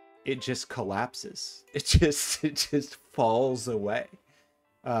 it just collapses. It just falls away.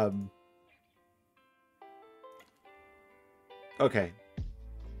 Okay.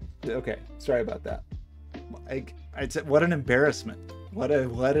 Sorry about that. I'd say, what an embarrassment. What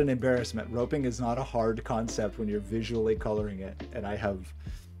an embarrassment. Roping is not a hard concept when you're visually coloring it, and I have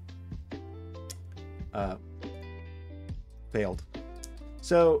failed.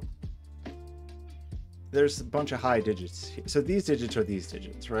 So there's a bunch of high digits here. So these digits are these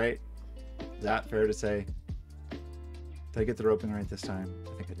digits, right? Is that fair to say? Did I get the roping right this time?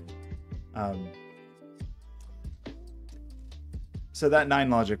 I think I did. So that 9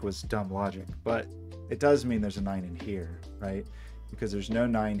 logic was dumb logic, but it does mean there's a 9 in here, right? Because there's no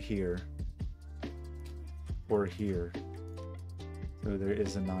 9 here or here. So there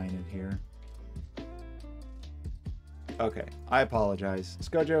is a 9 in here. Okay, I apologize.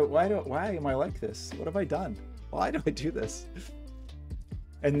 Scojo, why am I like this? What have I done? Why do I do this?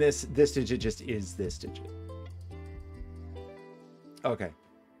 And this digit just is this digit. Okay.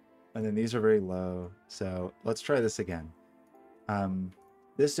 And then these are very low. So let's try this again.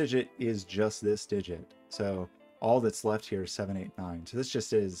 This digit is just this digit. So all that's left here is 7, 8, 9. So this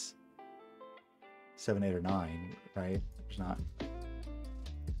just is 7, 8, or 9, right? There's not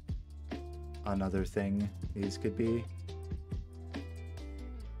another thing these could be.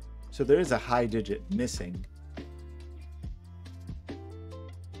 So there is a high digit missing.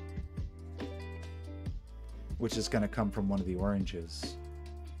 Which is going to come from one of the oranges.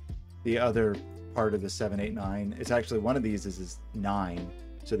 The other part of the 7, 8, 9, it's actually one of these is 9.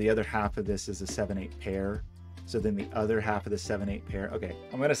 So the other half of this is a 7, 8 pair. So then the other half of the 7, 8 pair. Okay,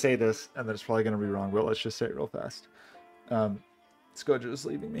 I'm going to say this, and then it's probably going to be wrong, but let's just say it real fast. Scojo is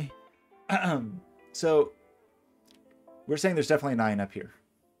leaving me. So we're saying there's definitely a 9 up here.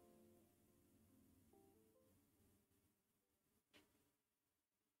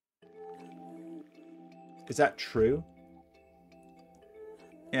 Is that true?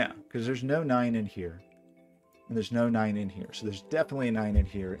 Yeah, because there's no 9 in here. And there's no 9 in here. So there's definitely a 9 in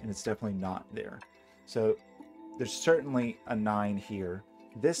here, and it's definitely not there. So there's certainly a 9 here.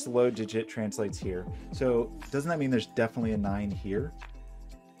 This low digit translates here. So doesn't that mean there's definitely a 9 here?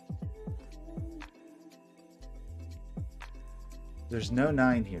 There's no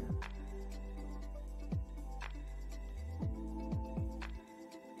 9 here.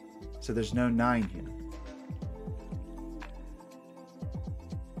 So there's no 9 here.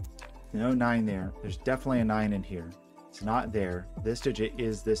 No 9 there. There's definitely a 9 in here. It's not there. This digit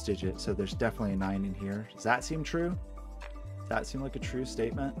is this digit, so there's definitely a 9 in here. Does that seem true? Does that seem like a true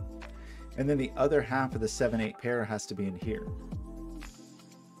statement? And then the other half of the 7, 8 pair has to be in here.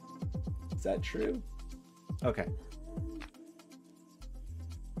 Is that true? Okay.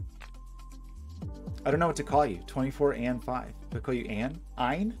 I don't know what to call you. 24 and 5. Do I call you Anne?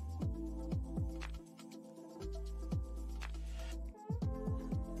 Ein?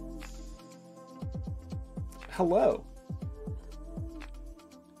 Hello.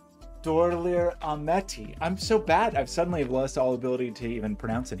 Dorlir Ameti. I'm so bad. I've suddenly lost all ability to even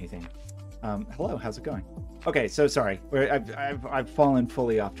pronounce anything. Hello, how's it going? Okay, so sorry. I've fallen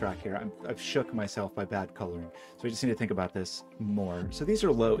fully off track here. I've shook myself by bad coloring. So we just need to think about this more. So these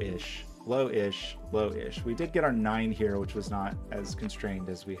are low-ish, low-ish, low-ish. We did get our 9 here, which was not as constrained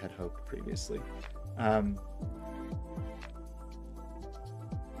as we had hoped previously.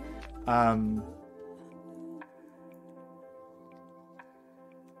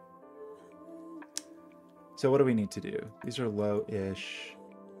 So what do we need to do? These are low-ish.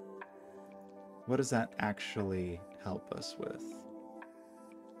 What does that actually help us with?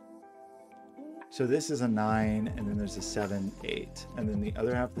 So this is a 9, and then there's a 7, 8. And then the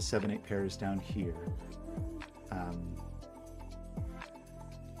other half of the 7, 8 pair is down here.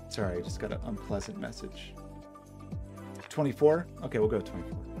 Sorry, I just got an unpleasant message. 24? Okay, we'll go with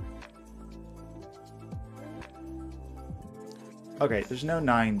 24. Okay, there's no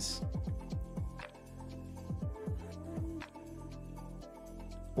 9s.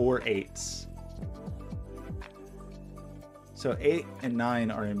 Or 8s. So 8 and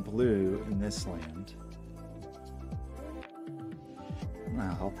 9 are in blue in this land. I don't know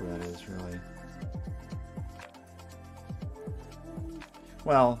how helpful that is, really.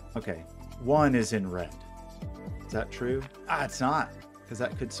 Well, okay. 1 is in red. Is that true? Ah, it's not, because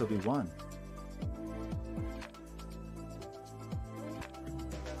that could still be 1.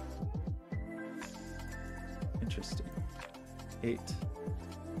 Interesting. 8.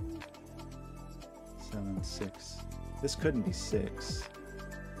 7, 6. This couldn't be 6.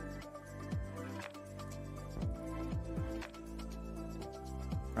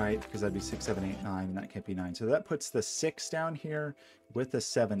 Right? Because that'd be 6, 7, 8, 9, and that can't be 9. So that puts the 6 down here with the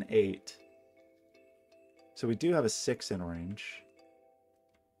 7, 8. So we do have a 6 in orange,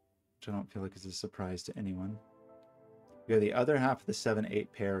 which I don't feel like is a surprise to anyone. We have the other half of the 7,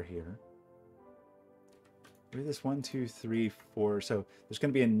 8 pair here. We have this 1, 2, 3, 4. So there's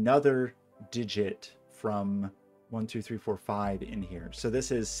going to be another digit from 1, 2, 3, 4, 5 in here. So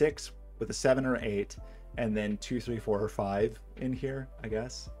this is 6 with a 7 or 8, and then 2, 3, 4, or 5 in here, I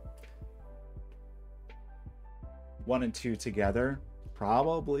guess. 1 and 2 together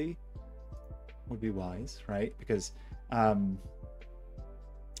probably would be wise, right? Because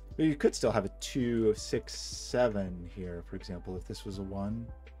you could still have a 2, 6, 7 here, for example, if this was a 1.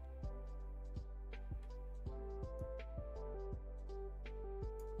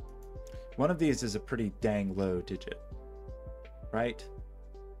 One of these is a pretty dang low digit, right?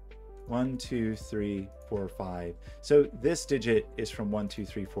 1, 2, 3, 4, 5. So this digit is from 1, 2,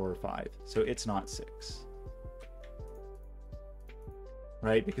 3, 4, or 5. So it's not 6.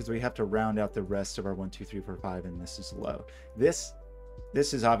 Right? Because we have to round out the rest of our 1, 2, 3, 4, 5, and this is low. This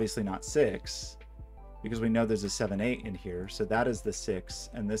is obviously not 6, because we know there's a 7, 8 in here. So that is the 6,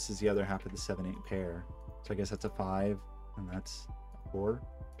 and this is the other half of the 7, 8 pair. So I guess that's a 5, and that's a 4.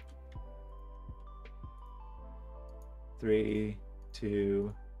 3,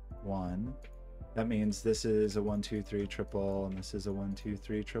 2, 1. That means this is a 1, 2, 3 triple, and this is a 1, 2,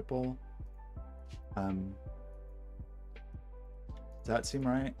 3 triple. Does that seem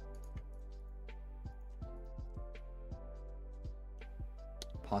right?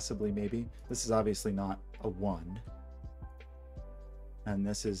 Possibly, maybe. This is obviously not a 1. And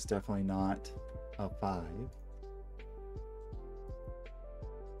this is definitely not a 5.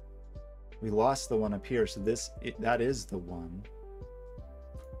 We lost the 1 up here, so that is the 1.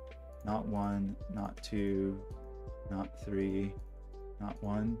 Not 1, not 2, not 3, not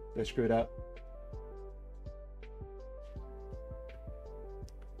 1. Did I screw it up?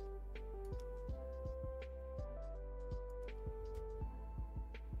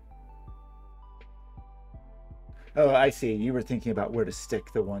 Oh, I see. You were thinking about where to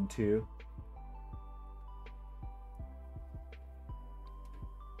stick the 1, 2.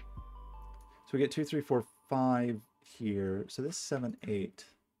 So we get 2, 3, 4, 5 here. So this is 7, 8.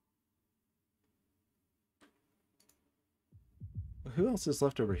 Who else is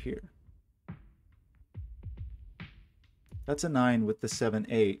left over here? That's a 9 with the 7,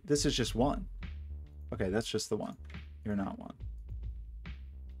 8. This is just 1. Okay, that's just the 1. You're not 1.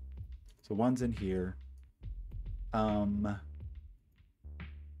 So 1's in here. I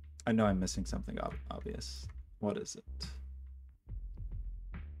know I'm missing something obvious. What is it?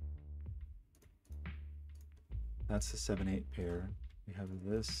 That's the 7, 8 pair. We have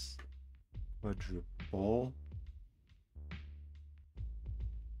this quadruple.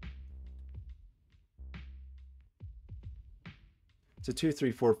 So 2,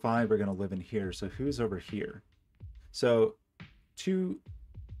 3, 4, 5 are going to live in here. So who's over here? So 2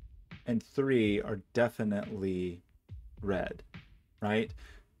 and 3 are definitely red, right?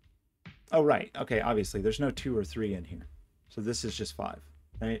 Oh, right. Okay, obviously there's no 2 or 3 in here. So this is just 5,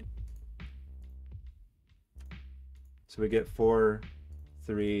 right? So we get 4,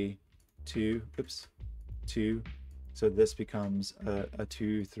 3, 2, oops, 2. So this becomes a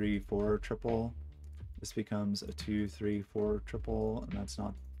 2, 3, 4 triple. This becomes a 2, 3, 4 triple, and that's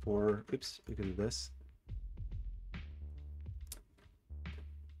not 4, oops, because of this.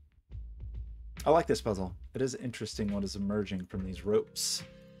 I like this puzzle. It is interesting what is emerging from these ropes.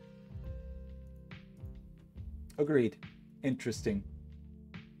 Agreed. Interesting.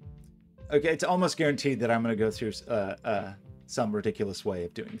 Okay, it's almost guaranteed that I'm going to go through some ridiculous way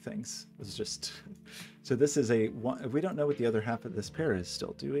of doing things. It's just... So this is a... We don't know what the other half of this pair is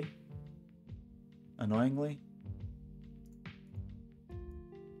still, do we? Annoyingly.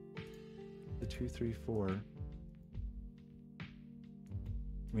 The 2, 3, 4.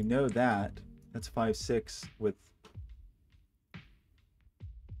 We know that. That's 5, 6 with...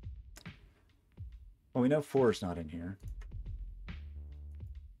 Well, we know 4 is not in here.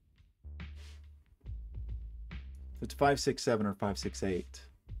 It's 5, 6, 7 or 5, 6, 8.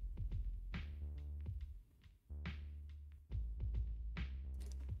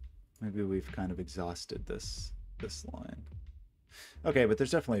 Maybe we've kind of exhausted this line. Okay, but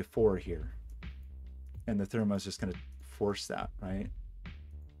there's definitely a 4 here. And the thermo is just going to force that, right?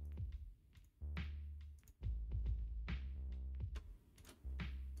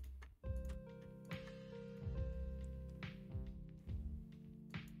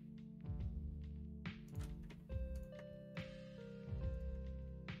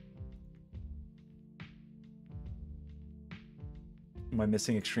 Am I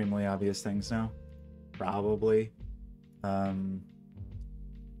missing extremely obvious things now? Probably. So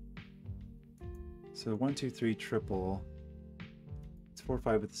 1, 2, 3 triple. It's 4,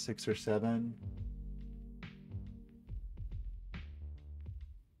 5 with 6 or 7.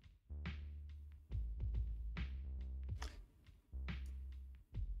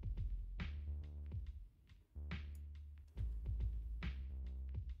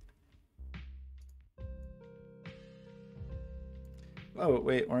 Oh,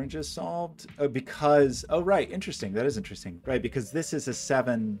 wait, orange is solved? Oh, because... Oh, right, interesting. That is interesting. Right, because this is a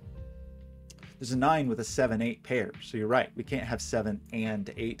 7... There's a 9 with a 7, 8 pair. So you're right. We can't have 7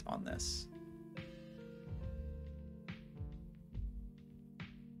 and 8 on this.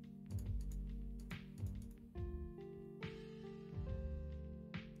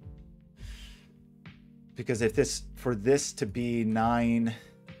 Because if this... For this to be 9...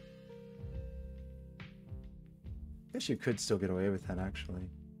 I guess you could still get away with that, actually.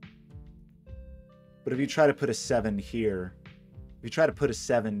 But if you try to put a 7 here... If you try to put a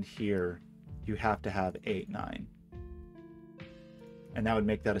 7 here, you have to have 8, 9. And that would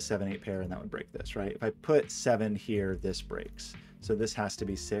make that a 7, 8 pair, and that would break this, right? If I put 7 here, this breaks. So this has to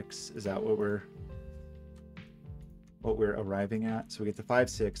be 6. Is that what we're arriving at? So we get the 5,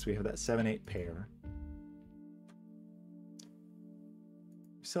 6. We have that 7, 8 pair.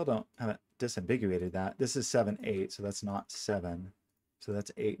 We still haven't disambiguated that. This is 7, 8, so that's not 7. So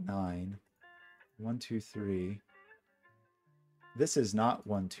that's 8, 9. 1, 2, 3. This is not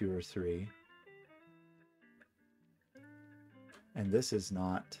 1, 2, or 3. And this is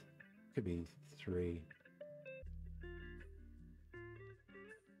not, could be 3.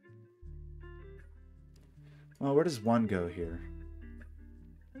 Well, where does 1 go here?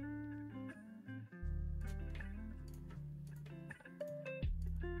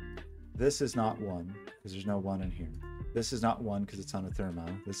 This is not 1, because there's no 1 in here. This is not 1, because it's on a thermo.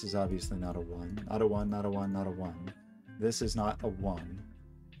 This is obviously not a 1. Not a 1, not a 1, not a 1. This is not a 1.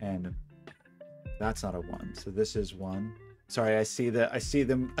 And that's not a 1. So this is 1. Sorry, I see the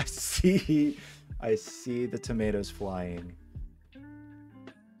tomatoes flying.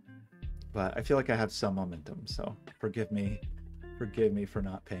 But I feel like I have some momentum, so forgive me for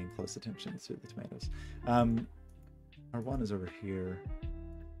not paying close attention to the tomatoes. Our 1 is over here.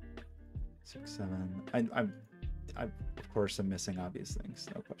 6, 7. I of course am missing obvious things,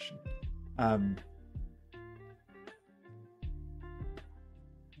 no question.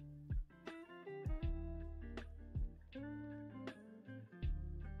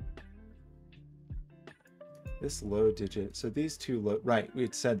 This low digit, so these two low, right, we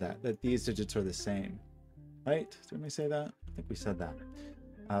had said that these digits are the same, right? Didn't we say that? I think we said that.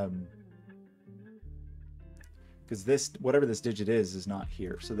 Because this, whatever this digit is not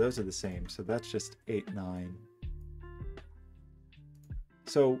here. So those are the same. So that's just 8, 9.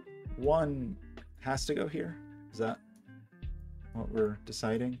 So 1 has to go here. Is that what we're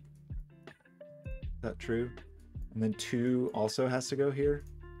deciding? Is that true? And then 2 also has to go here.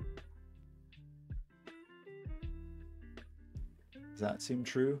 Does that seem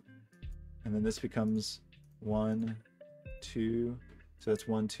true? And then this becomes 1, 2. So that's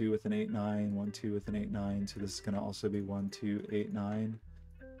 1, 2 with an 8, 9, 1, 2 with an 8, 9. So this is going to also be 1, 2, 8, 9.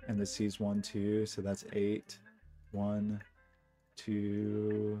 And this C's 1, 2. So that's 8, 1,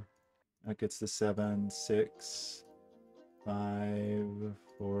 2. That gets the 7, 6, 5,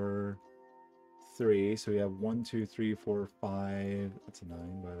 4, 3. So we have 1, 2, 3, 4, 5. That's a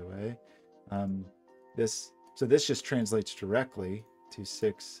 9, by the way. So this just translates directly to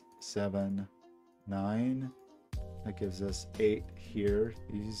 6, 7, 9. That gives us 8 here.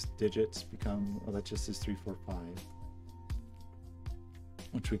 These digits become, well, that just is 3, 4, 5.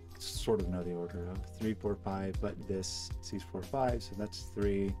 Which we sort of know the order of. 3, 4, 5, but this sees 4, 5. So that's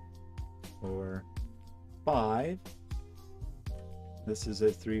 3, 4, 5. This is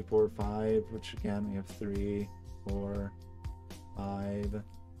a 3, 4, 5, which again, we have 3, 4, 5.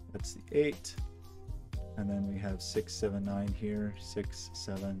 That's the 8. And then we have 6, 7, 9 here. 6,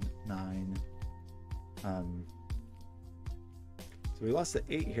 7, 9. So we lost the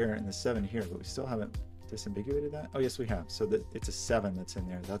 8 here and the 7 here, but we still haven't disambiguated that. Oh, yes, we have. So that it's a 7 that's in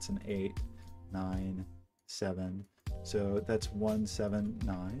there. That's an 8, 9, 7. So that's 1, 7,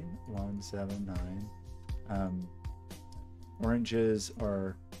 9. 1, 7, 9. Oranges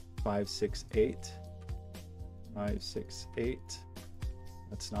are 5, 6, 8. 5, 6, 8.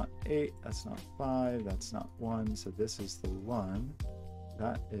 That's not 8. That's not 5. That's not 1. So this is the 1.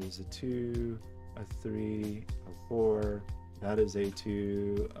 That is a 2, a 3, a 4. That is a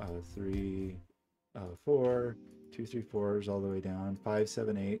 2, a 3, a 4. 2, 3, 4s all the way down. 5,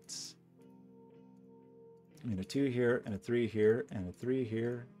 7, 8s. And a 2 here, and a 3 here, and a 3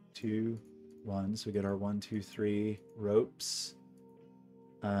 here. 2, 1. So we get our 1, 2, 3 ropes.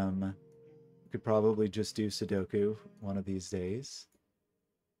 We could probably just do Sudoku one of these days.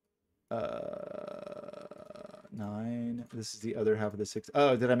 9. This is the other half of the 6.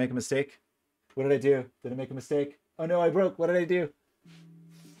 Oh, did I make a mistake? What did I do? Did I make a mistake? Oh no, I broke. What did I do?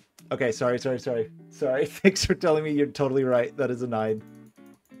 Okay, sorry. Thanks for telling me you're totally right. That is a 9.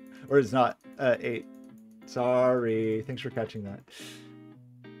 Or it's not 8. Sorry. Thanks for catching that.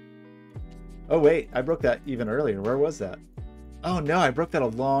 Oh wait, I broke that even earlier. Where was that? Oh no, I broke that a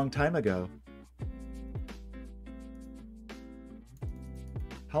long time ago.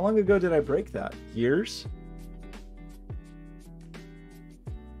 How long ago did I break that? Years?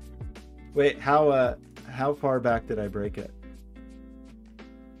 Wait, how far back did I break it?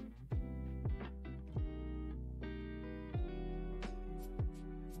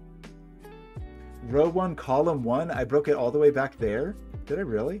 Row 1, column 1, I broke it all the way back there? Did I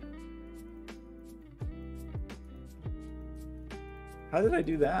really? How did I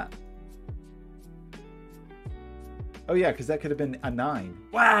do that? Oh yeah, because that could have been a 9.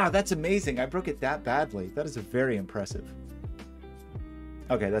 Wow, that's amazing. I broke it that badly. That is very impressive.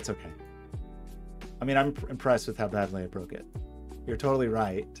 Okay, that's okay. I mean, I'm impressed with how badly I broke it. You're totally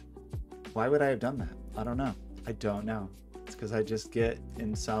right. Why would I have done that? I don't know. I don't know. It's because I just get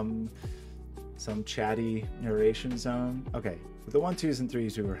in some chatty narration zone. Okay, the 1, 2s, and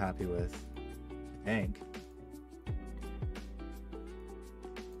 3s we were happy with, I think.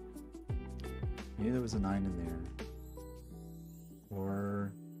 Maybe there was a 9 in there.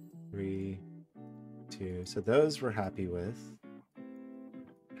 4, 3, 2. So those we're happy with.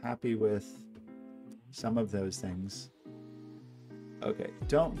 Happy with some of those things. Okay,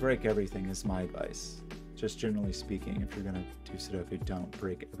 don't break everything is my advice. Just generally speaking, if you're gonna do Sudoku, don't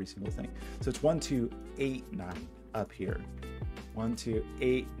break every single thing. So it's 1, 2, 8, 9 up here. 1, 2,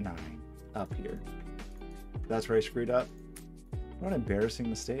 8, 9 up here. That's where I screwed up. What an embarrassing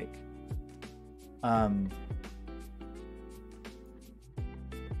mistake.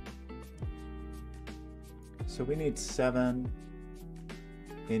 So we need 7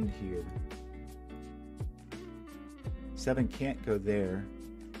 in here. 7 can't go there.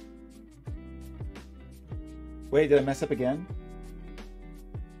 Wait, did I mess up again?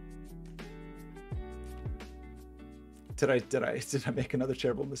 Did I make another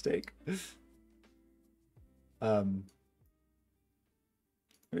terrible mistake? Maybe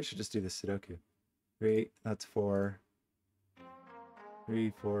I should just do this Sudoku. 3, that's 4.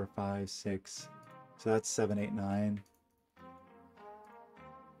 3, 4, 5, 6. So that's 7, 8, 9.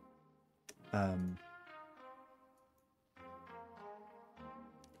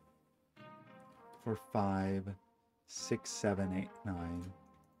 4, 5, 6, 7, 8, 9.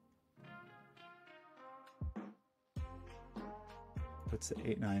 Puts the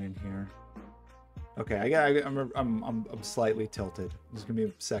 8, 9 in here. Okay, I'm slightly tilted. This is gonna be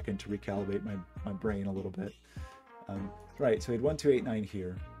a second to recalibrate my brain a little bit. Right, so we had 1, 2, 8, 9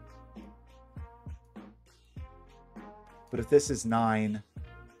 here. But if this is 9,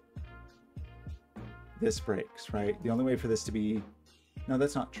 this breaks, right? The only way for this to be No,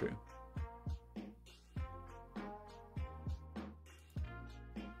 that's not true.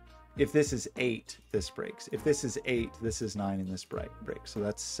 If this is 8, this breaks. If this is 8, this is 9, and this breaks. So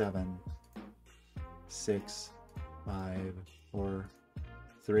that's 7, 6, 5, 4,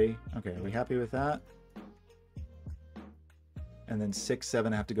 3. Okay, are we happy with that? And then 6,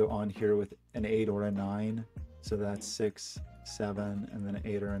 7 have to go on here with an 8 or a 9. So that's 6, 7, and then an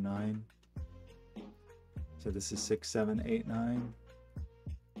 8 or a 9. So this is 6, 7, 8, 9.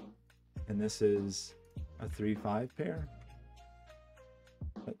 And this is a 3, 5 pair.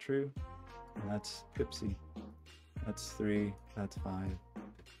 Is that true? And that's, oopsie. That's 3, that's 5.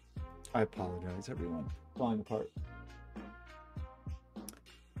 I apologize, everyone. Falling apart.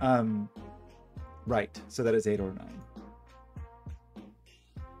 Right, so that is 8 or 9.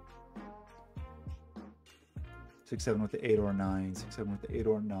 6, 7 with the 8 or 9. 6, 7 with the 8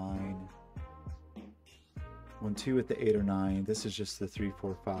 or 9. 1, 2 with the 8 or 9. This is just the 3,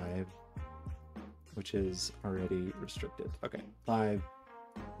 4, 5, which is already restricted. Okay, 5,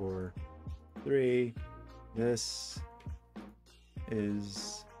 4, 3. This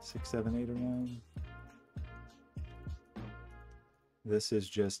is 6, 7, 8 or 9. This is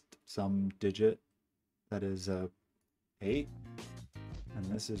just some digit that is 8. And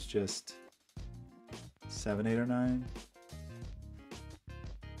this is just 7, 8 or 9.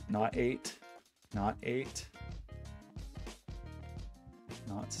 Not 8. Not 8.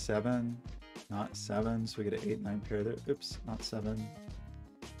 Not 7. Not 7. So we get an 8, 9 pair there. Oops, not 7.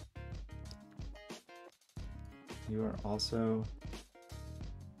 You are also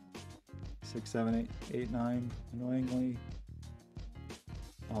 6, 7, 8, 8, 9, annoyingly.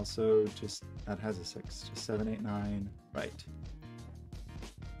 Also, just, that has a 6. Just 7, 8, 9. Right.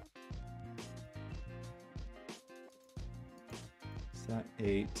 Is that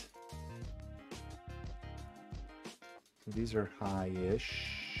 8? So these are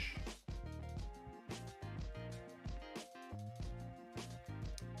high-ish.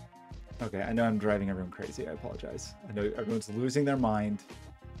 Okay, I know I'm driving everyone crazy. I apologize. I know everyone's losing their mind.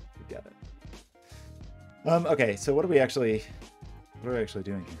 I get it. Okay, so what are we actually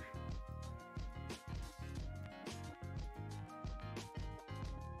doing here?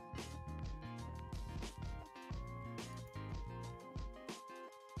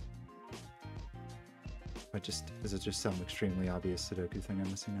 Is it just some extremely obvious Sudoku thing I'm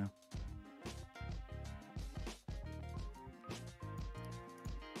missing now?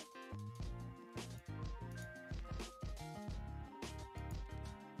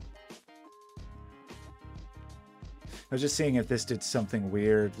 I was just seeing if this did something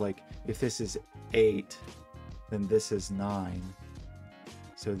weird, like if this is 8, then this is 9.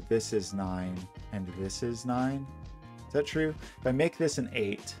 So this is 9, and this is 9. Is that true? If I make this an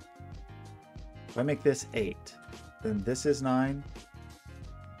 8, if I make this 8, then this is 9,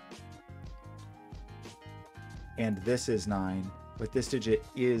 and this is 9, but this digit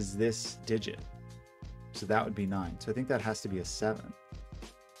is this digit. So that would be 9. So I think that has to be a 7.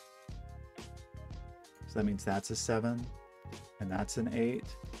 So that means that's a 7, and that's an 8,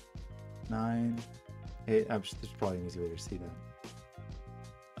 9, 8. There's probably an easy way to see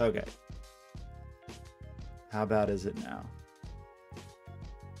that. Okay. How bad is it now?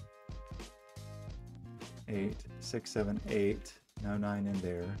 8, 6, 7, 8. No 9 in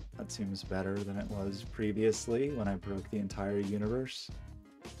there. That seems better than it was previously when I broke the entire universe.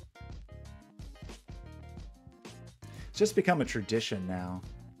 It's just become a tradition now.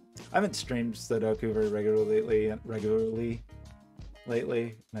 I haven't streamed Sudoku very regularly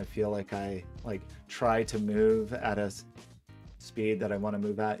lately, and I feel like I try to move at a speed that I want to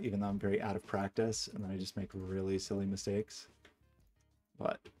move at, even though I'm very out of practice, and then I just make really silly mistakes.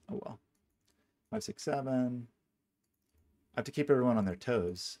 But oh well. 5, 6, 7. I have to keep everyone on their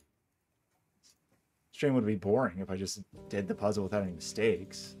toes. Stream would be boring if I just did the puzzle without any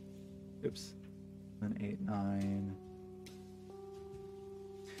mistakes. Oops. Then 8, 9.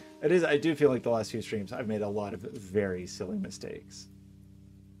 It is. I do feel like the last few streams I've made a lot of very silly mistakes.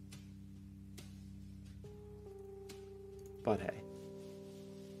 But hey.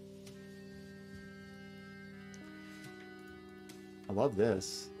 I love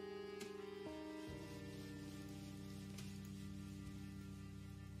this.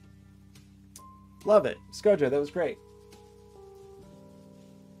 Love it. Scojo, that was great.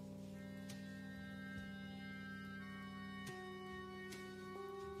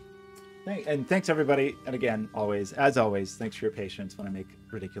 And thanks everybody, and again, as always, thanks for your patience when I make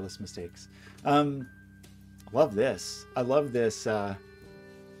ridiculous mistakes. Love this. I love this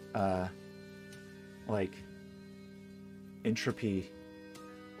like entropy,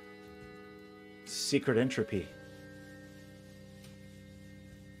 secret entropy.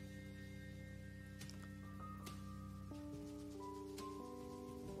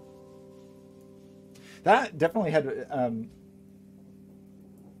 That definitely had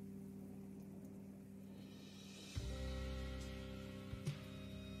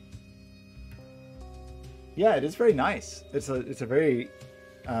yeah, it is very nice. It's a very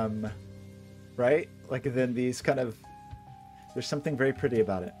right? Like then these kind of there's something very pretty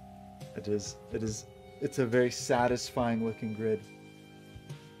about it. It's a very satisfying looking grid.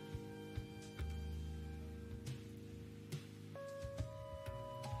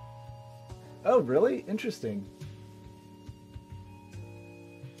 Oh, really? Interesting.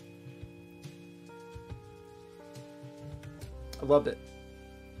 I loved it.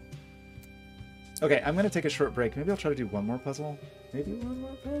 Okay, I'm going to take a short break. Maybe I'll try to do one more puzzle. Maybe one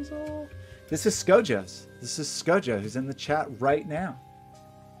more puzzle. This is Scojo's. This is Scojo, who's in the chat right now.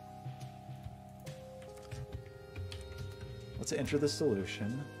 Let's enter the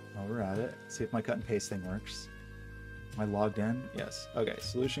solution while we're at it. See if my cut and paste thing works. Am I logged in? Yes. Okay,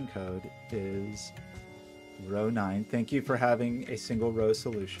 solution code is row 9. Thank you for having a single row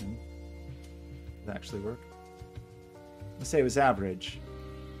solution. Did that actually work? Let's say it was average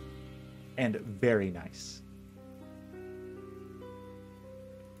and very nice.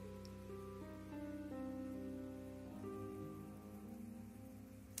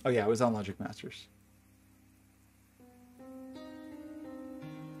 Oh yeah, it was on Logic Masters.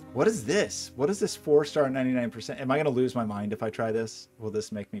 What is this? What is this 4-star 99%? Am I going to lose my mind if I try this? Will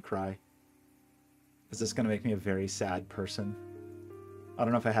this make me cry? Is this going to make me a very sad person? I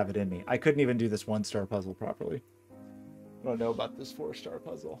don't know if I have it in me. I couldn't even do this 1-star puzzle properly. I don't know about this 4-star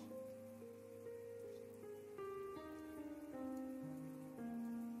puzzle.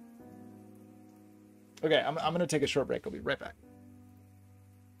 Okay, I'm going to take a short break. I'll be right back.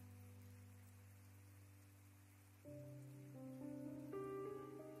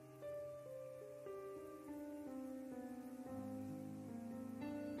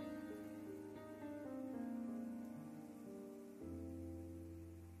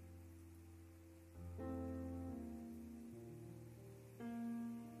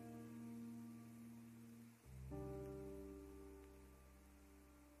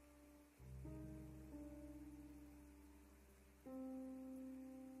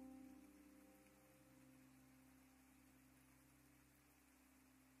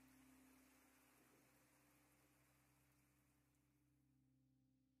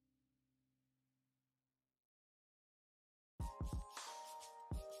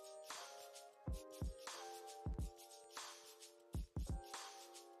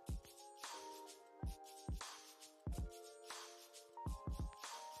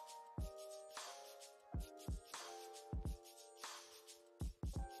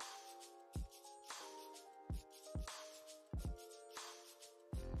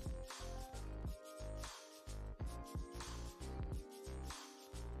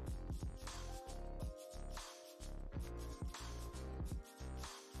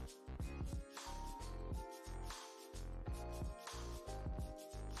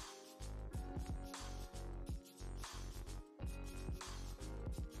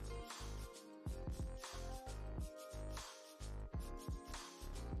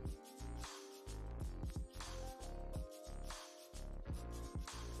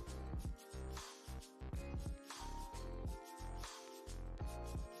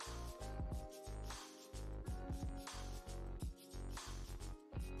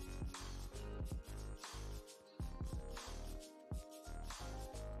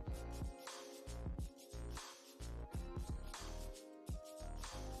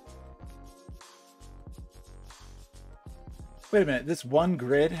 Wait a minute, this one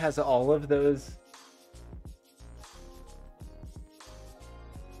grid has all of those.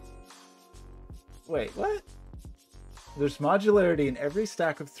 Wait, what? There's modularity in every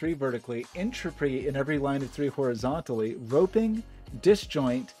stack of 3 vertically, entropy in every line of 3 horizontally, roping,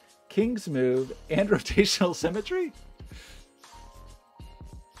 disjoint, king's move, and rotational symmetry?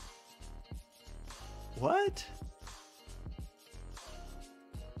 What?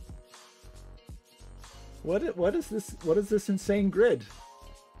 What is this? What is this insane grid?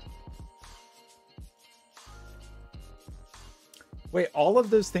 Wait, all of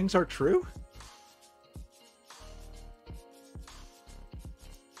those things are true?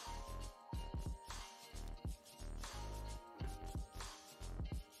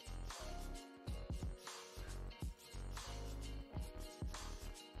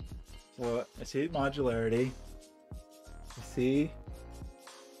 So I see modularity. I see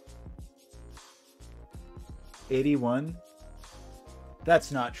 81.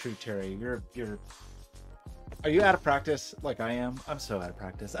 That's not true, Terry. Are you out of practice like I am? I'm so out of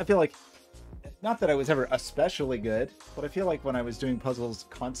practice. I feel like Not that I was ever especially good, but I feel like when I was doing puzzles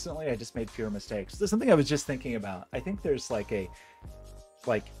constantly, I just made fewer mistakes. There's something I was just thinking about. I think there's like a,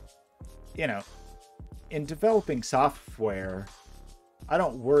 like, you know, in developing software, I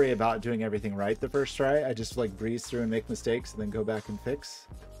don't worry about doing everything right the first try. I just like breeze through and make mistakes and then go back and fix.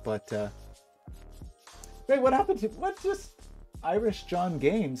 But, wait, what happened to, what just, Irish John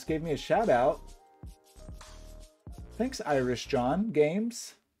Games gave me a shout out. Thanks, Irish John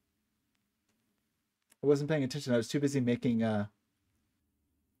Games. I wasn't paying attention. I was too busy making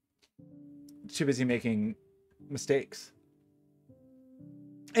mistakes.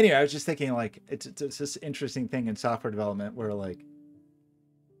 Anyway, I was just thinking like it's this interesting thing in software development where like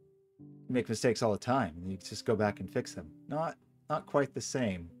you make mistakes all the time and you just go back and fix them. Not quite the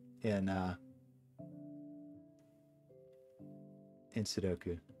same in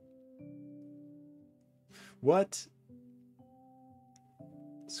Sudoku. What?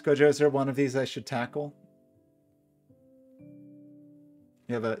 Scojo, is there one of these I should tackle?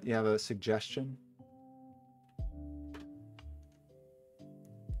 You have a suggestion?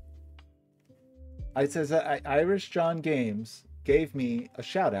 It says that Irish John Games gave me a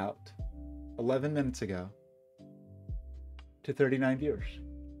shout out 11 minutes ago to 39 viewers.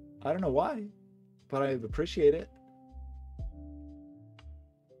 I don't know why, but I appreciate it.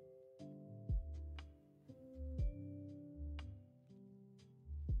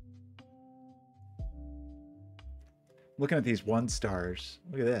 Looking at these 1 stars.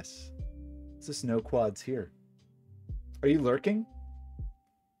 Look at this. Is this no quads here? Are you lurking?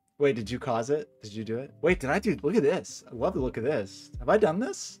 Wait, did you cause it? Did you do it? Wait, did I do? Look at this. I love the look of this. Have I done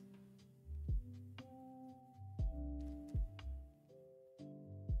this?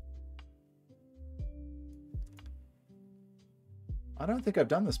 I don't think I've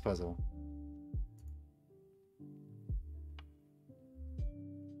done this puzzle.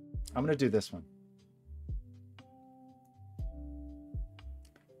 I'm going to do this one.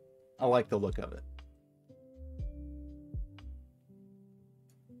 I like the look of it.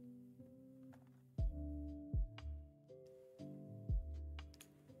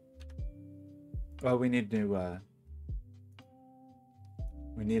 Oh, we need new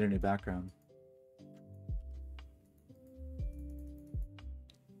we need a new background.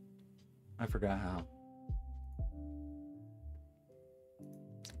 I forgot how.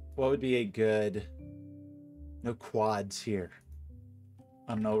 What would be a good, no quads here.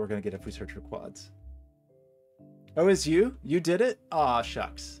 I don't know what we're gonna get if we search for quads. Oh, is you? You did it? Aw,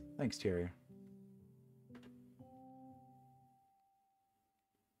 shucks. Thanks, Terrier.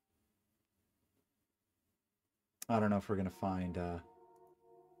 I don't know if we're gonna find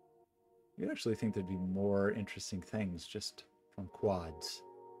you'd actually think there'd be more interesting things just from quads.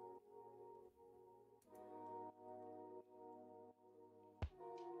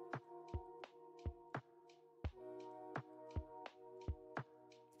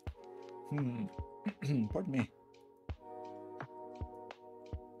 Pardon me.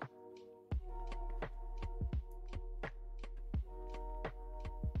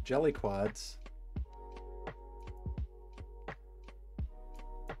 Jelly quads.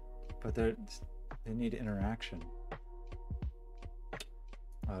 But they need interaction.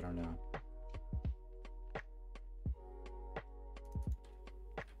 I don't know.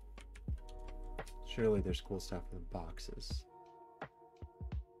 Surely there's cool stuff with boxes.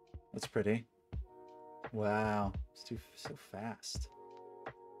 That's pretty. Wow, it's so fast.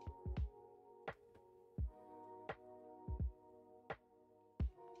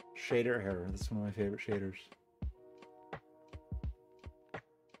 Shader error. That's one of my favorite shaders.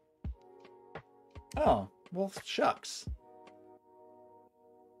 Oh, well, shucks.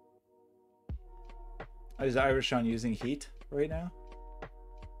 Is Irish on using heat right now?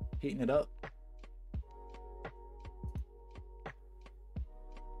 Heating it up.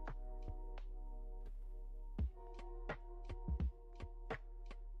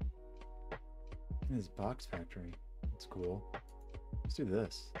 This box factory. That's cool. Let's do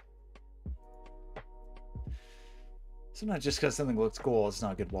this. So not just because something looks cool, it's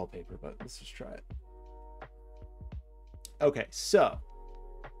not good wallpaper, but let's just try it. Okay, so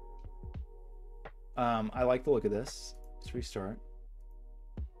I like the look of this. Let's restart.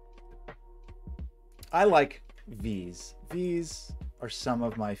 I like V's. V's are some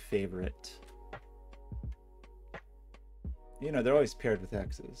of my favorite. You know, they're always paired with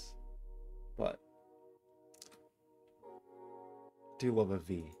X's, but I do love a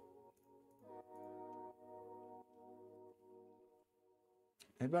V.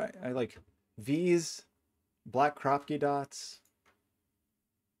 I like V's, black Kropke dots.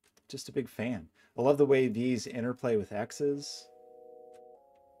 Just a big fan. I love the way V's interplay with X's.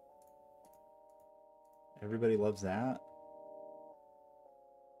 Everybody loves that.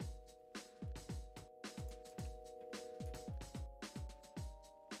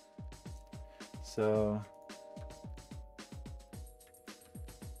 So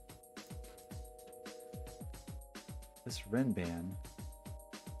this Rinban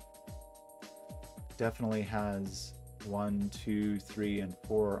definitely has 1, 2, 3, and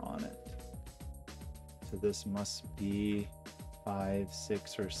 4 on it. So this must be 5,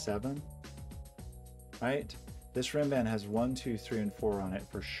 6, or 7, right? This Rinban has 1, 2, 3, and 4 on it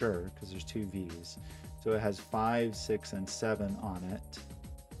for sure, because there's 2 V's. So it has 5, 6, and 7 on it,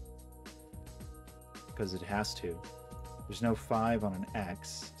 because it has to. There's no 5 on an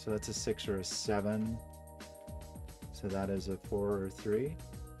X, so that's a 6 or a 7. So that is a 4 or 3. Is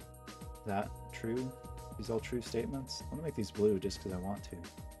that true? These all true statements? I'm gonna make these blue just because I want to.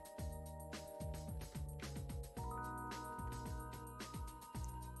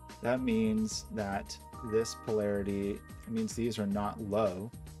 That means that this polarity, it means these are not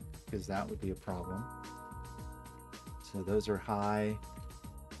low, because that would be a problem. So those are high,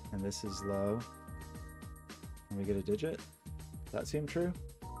 and this is low. And we get a digit. Does that seem true?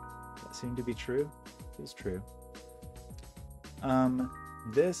 Does that seem to be true? It is true.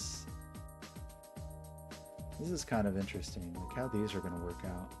 This is kind of interesting, like how these are going to work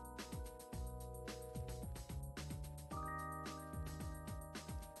out.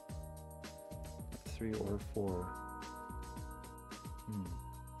 Three or 4.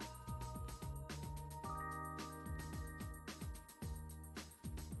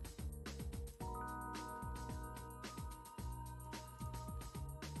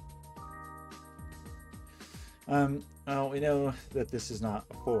 Well, we know that this is not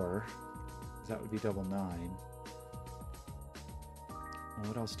a 4, because that would be double 9. Well,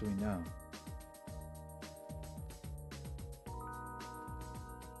 what else do we know? I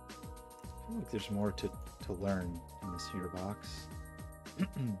feel like there's more to learn in this here box.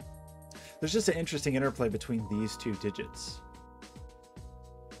 There's just an interesting interplay between these 2 digits.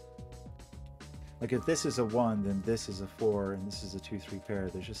 Like if this is a 1, then this is a 4, and this is a 2, 3 pair.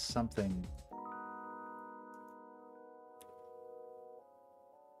 There's just something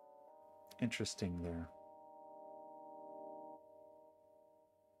interesting there.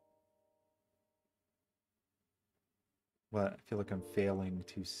 What? I feel like I'm failing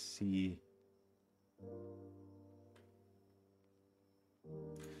to see.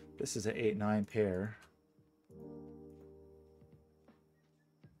 This is an 8, 9 pair.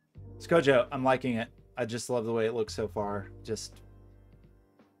 Scojo, I'm liking it. I just love the way it looks so far. Just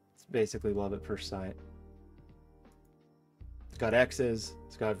basically love at first sight. It's got X's,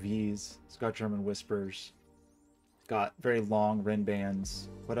 it's got V's, it's got German whispers, it's got very long Rinbans.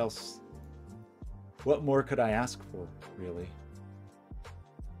 What else? What more could I ask for, really?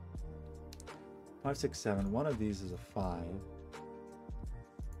 5, 6, 7. One of these is a 5.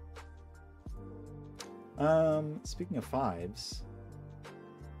 Speaking of 5s,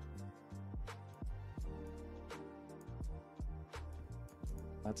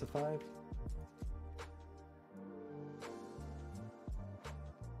 that's a 5.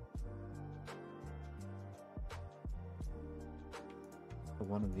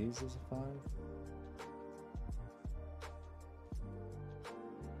 One of these is a 5.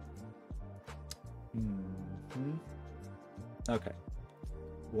 Okay.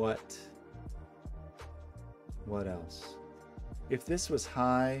 What else? If this was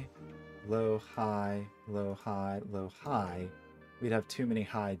high, low, high, low, high, low, high, we'd have too many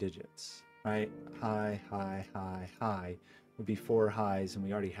high digits, right? High, high, high, high would be 4 highs, and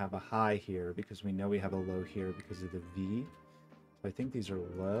we already have a high here because we know we have a low here because of the V. So I think these are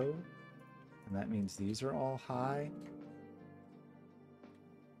low, and that means these are all high.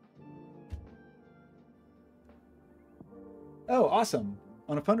 Oh, awesome.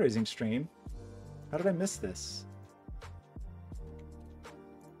 On a fundraising stream. How did I miss this?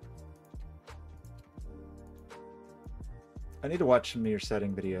 I need to watch some of your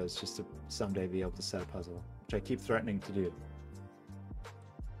setting videos just to someday be able to set a puzzle, which I keep threatening to do.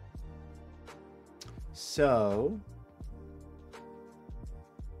 So,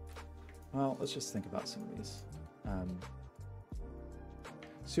 well, let's just think about some of these.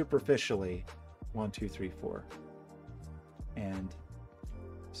 Superficially, 1, 2, 3, 4. And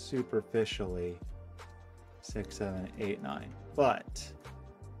superficially 6, 7, 8, 9. But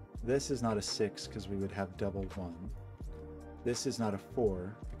this is not a 6 because we would have double 1. This is not a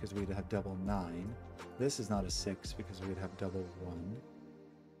 4 because we'd have double 9. This is not a 6 because we'd have double 1.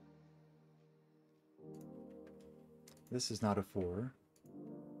 This is not a 4.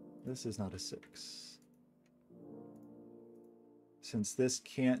 This is not a 6. since this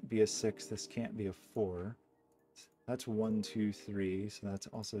can't be a 6, this can't be a 4. That's 1, 2, 3. So that's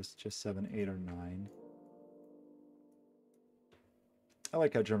also just 7, 8, or 9. I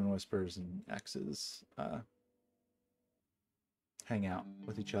like how German whispers and X's hang out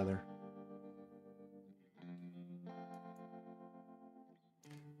with each other.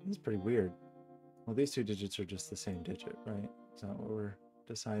 This is pretty weird. Well, these two digits are just the same digit, right? Is that what we're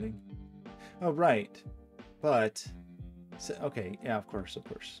deciding? Oh, right. But, so, okay, yeah, of course.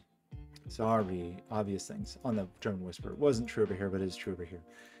 Sorry, obvious things on the German whisper. It wasn't true over here, but it is true over here.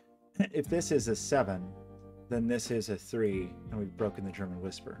 If this is a 7, then this is a 3, and we've broken the German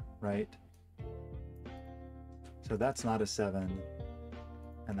whisper, right? So that's not a 7,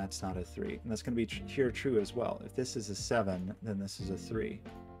 and that's not a 3. And that's going to be here true as well. If this is a 7, then this is a 3.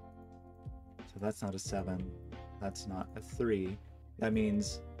 So that's not a 7, that's not a 3. That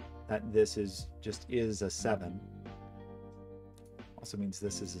means that this is a 7. Also means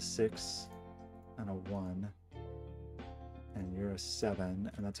this is a 6 and a 1. And you're a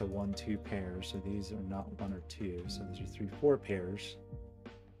 7, and that's a 1, 2 pair. So these are not 1 or 2. So those are 3, 4 pairs,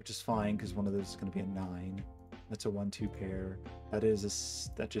 which is fine because one of those is going to be a 9. That's a 1, 2 pair. That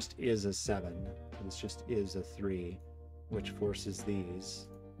just is a 7. So this just is a 3, which forces these.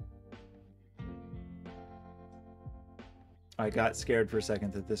 I got scared for a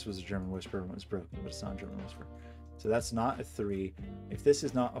second that this was a German whisper and it was broken, but it's not a German whisper. So that's not a 3. If this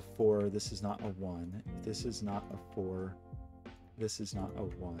is not a 4, this is not a 1. If this is not a 4, this is not a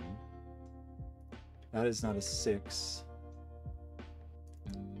 1. That is not a 6.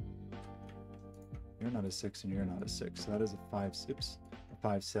 You're not a 6 and you're not a 6. So that is a 5, a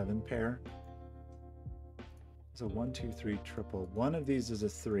 5, 7 pair. It's a 1, 2, 3 triple. One of these is a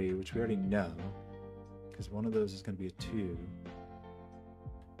 3, which we already know, because one of those is going to be a 2.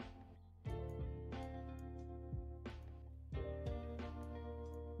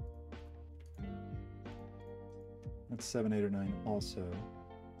 That's 7, 8, or 9 also.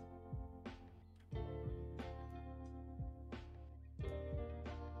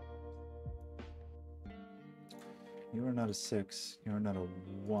 You are not a 6. You're not a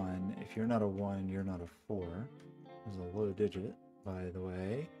 1. If you're not a 1, you're not a 4. There's a low digit, by the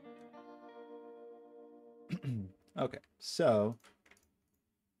way. Okay, so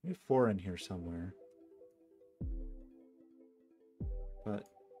we have 4 in here somewhere. But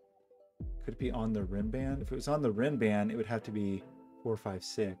could it be on the rim band? If it was on the rim band, it would have to be 4, 5,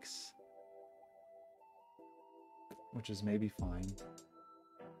 6. Which is maybe fine.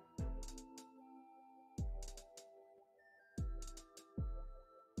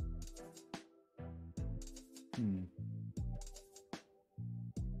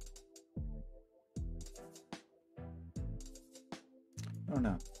 I don't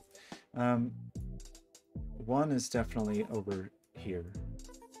know. 1 is definitely over here.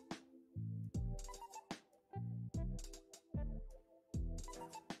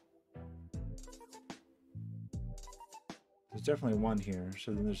 There's definitely 1 here,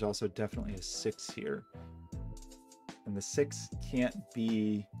 so then there's also definitely a 6 here. And the 6 can't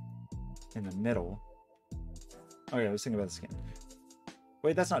be in the middle. Oh yeah, I was thinking about the scan.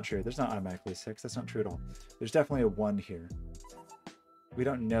 Wait, that's not true. There's not automatically a 6. That's not true at all. There's definitely a 1 here. We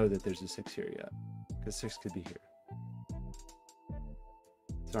don't know that there's a 6 here yet, because 6 could be here.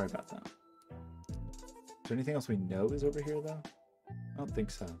 Sorry about that. Is there anything else we know is over here, though? I don't think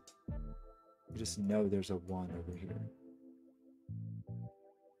so. We just know there's a 1 over here.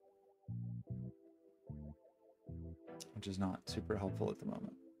 Which is not super helpful at the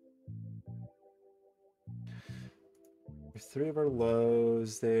moment. We have 3 of our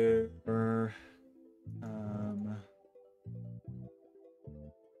lows there.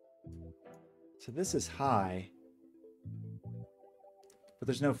 So this is high, but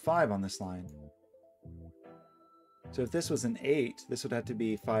there's no 5 on this line. So if this was an 8, this would have to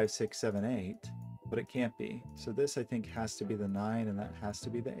be 5, 6, 7, 8, but it can't be. So this, I think, has to be the 9, and that has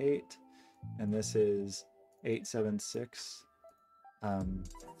to be the 8. And this is 8, 7, 6.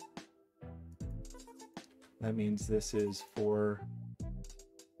 That means this is 4,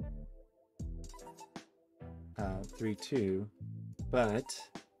 3, 2, but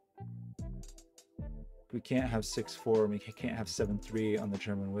we can't have 6, 4, and we can't have 7, 3 on the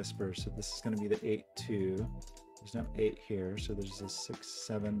German whisper, so this is going to be the 8, 2. There's no 8 here, so there's a 6,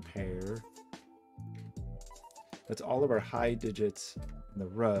 7 pair. That's all of our high digits in the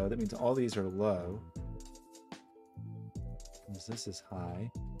row. That means all these are low. This is high.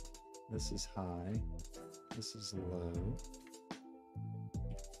 This is high. This is low.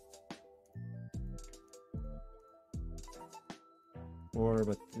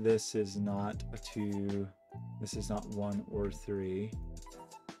 But this is not a 2. This is not 1 or 3.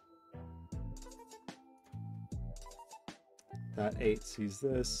 That 8 sees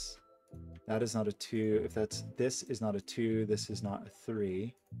this. That is not a 2. If that's, this is not a 2, this is not a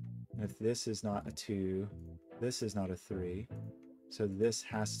 3. And if this is not a 2, this is not a 3. So this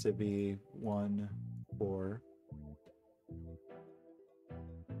has to be 1, 4.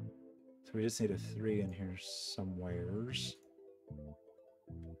 So we just need a 3 in here somewheres.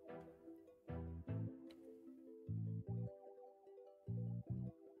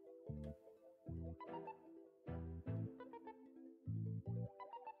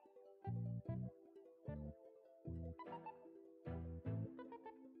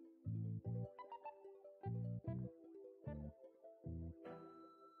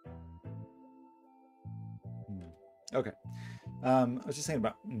 Okay. I was just thinking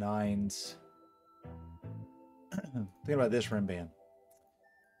about 9s. Thinking about this rim band.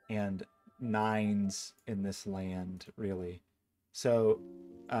 And 9s in this land, really. So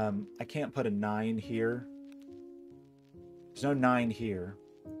I can't put a 9 here. There's no 9 here.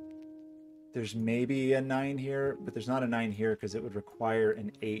 There's maybe a 9 here, but there's not a 9 here because it would require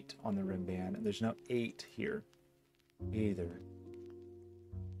an 8 on the rim band. And there's no 8 here either.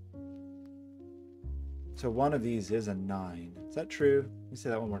 So one of these is a 9. Is that true? Let me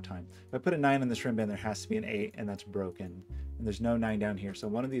say that one more time. If I put a 9 on this rim band, there has to be an 8, and that's broken. And there's no 9 down here. So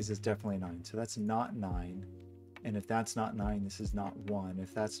one of these is definitely 9. So that's not 9. And if that's not 9, this is not 1.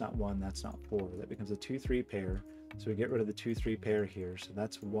 If that's not 1, that's not 4. That becomes a 2-3 pair. So we get rid of the 2-3 pair here. So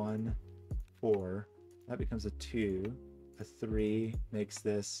that's 1, 4. That becomes a 2. A 3 makes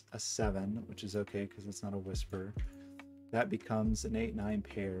this a 7, which is okay because it's not a whisper. That becomes an 8-9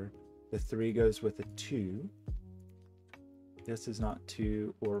 pair. The 3 goes with a 2. This is not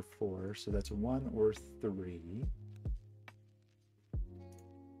 2 or 4, so that's 1 or 3.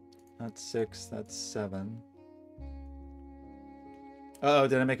 That's 6, that's 7. Uh-oh,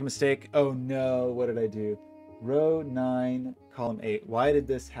 did I make a mistake? Oh no, what did I do? Row 9, column 8. Why did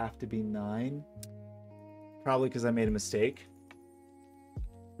this have to be 9? Probably because I made a mistake.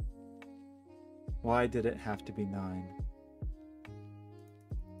 Why did it have to be 9?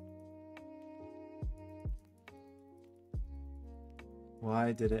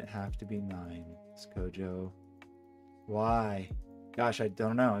 Why did it have to be 9, Scojo? Why? Gosh, I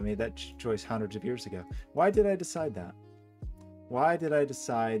don't know. I made that choice hundreds of years ago. Why did I decide that? Why did I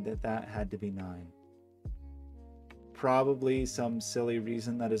decide that that had to be 9? Probably some silly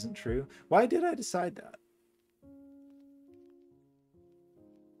reason that isn't true. Why did I decide that?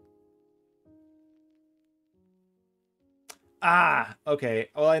 Ah, okay.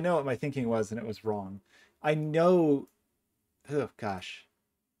 Well, I know what my thinking was, and it was wrong. I know... Oh, gosh.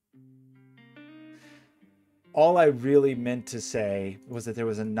 All I really meant to say was that there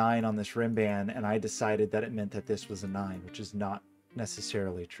was a 9 on this rim band, and I decided that it meant that this was a 9, which is not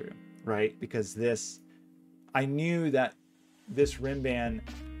necessarily true, right? Because this, I knew that this rim band...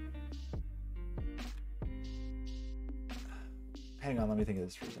 Hang on, let me think of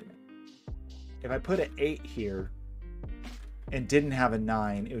this for a second. If I put an 8 here and didn't have a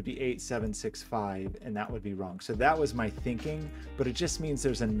 9, it would be 8, 7, 6, 5, and that would be wrong. So that was my thinking, but it just means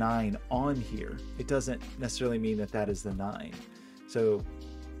there's a 9 on here. It doesn't necessarily mean that that is the 9. So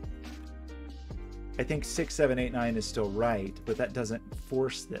I think 6, 7, 8, 9 is still right, but that doesn't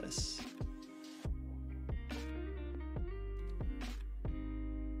force this.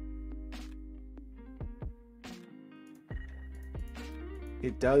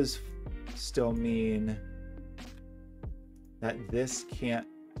 It does still mean that this can't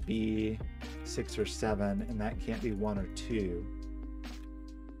be 6 or 7, and that can't be 1 or 2.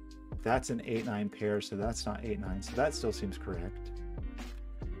 That's an 8-9 pair, so that's not 8-9, so that still seems correct.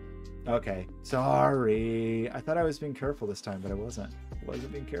 Okay, sorry. I thought I was being careful this time, but I wasn't. I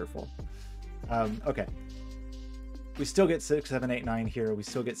wasn't being careful. Okay. We still get 6, 7, 8, 9 here. We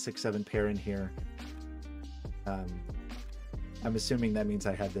still get 6, 7 pair in here. I'm assuming that means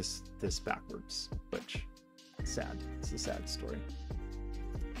I had this backwards, which... sad. It's a sad story.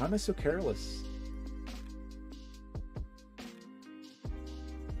 Why am I so careless?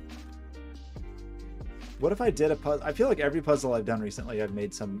 What if I did a puzzle? I feel like every puzzle I've done recently, I've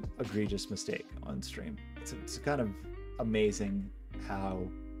made some egregious mistake on stream. It's kind of amazing how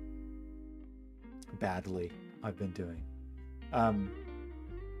badly I've been doing.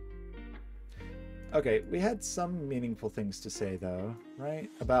 Okay, we had some meaningful things to say though, right?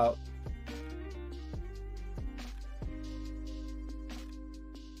 About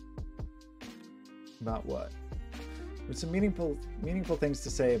what? There's some meaningful things to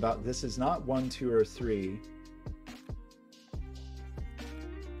say about this is not 1, 2, or 3.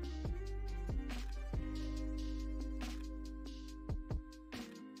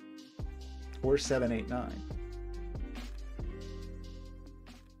 4, 7, 8, 9.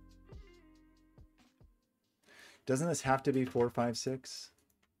 Doesn't this have to be 4, 5, 6?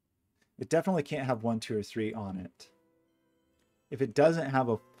 It definitely can't have 1, 2, or 3 on it. If it doesn't have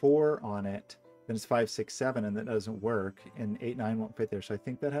a 4 on it, then it's 5, 6, 7, and that doesn't work, and 8, 9 won't fit there. So I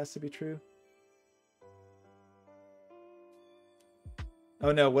think that has to be true.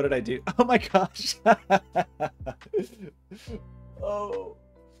 Oh no, what did I do? Oh my gosh. Oh.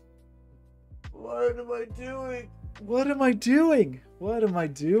 What am I doing? What am I doing? What am I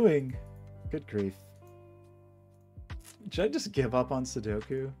doing? Good grief. Should I just give up on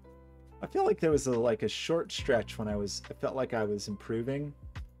Sudoku? I feel like there was a short stretch when I felt like I was improving.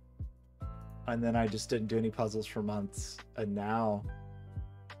 And then I just didn't do any puzzles for months. And now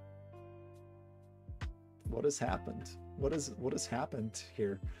what has happened? What has happened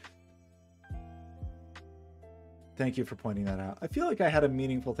here? Thank you for pointing that out. I feel like I had a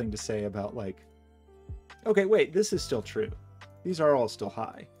meaningful thing to say about like, okay, wait, this is still true. These are all still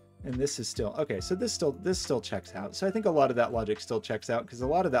high. And this is still, okay, so this still checks out. So I think a lot of that logic still checks out because a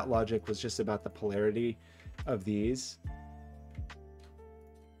lot of that logic was just about the polarity of these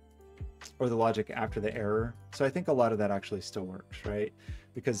or the logic after the error. So I think a lot of that actually still works, right?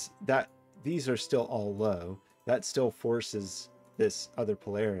 Because these are still all low. That still forces this other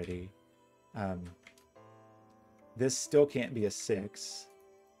polarity. This still can't be a 6.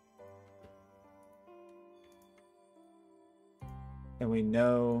 And we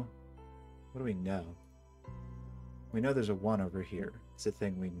know, what do we know? We know there's a 1 over here. It's a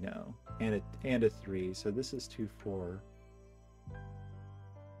thing we know. And a 3. So this is 2, 4.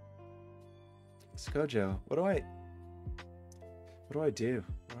 Scojo, what do I do?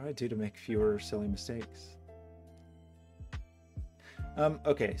 What do I do to make fewer silly mistakes?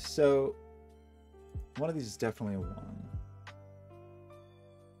 Okay, so one of these is definitely a 1.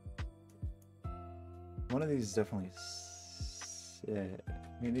 One of these is definitely a 6. I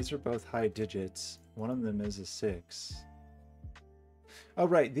mean, these are both high digits. One of them is a 6. Oh,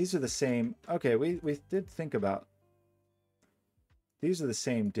 right. These are the same. Okay, we did think about. These are the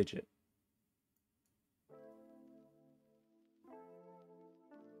same digit.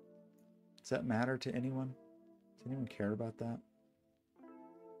 Does that matter to anyone? Does anyone care about that?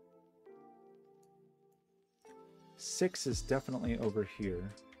 6 is definitely over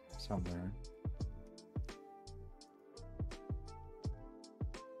here somewhere.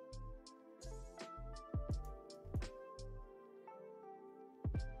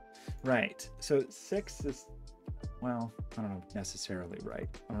 Right. So 6 is, well, I don't know necessarily right.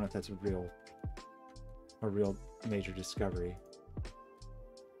 I don't know if that's a real major discovery.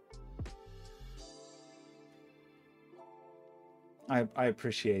 I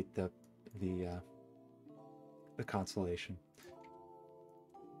appreciate the consolation.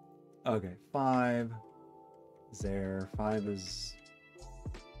 Okay, 5 is there. 5 is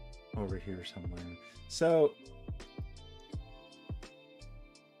over here somewhere. So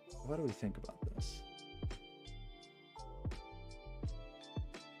what do we think about this?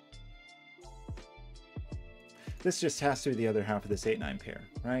 This just has to be the other half of this 8-9 pair,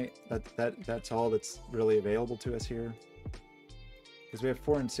 right? That's all that's really available to us here. Because we have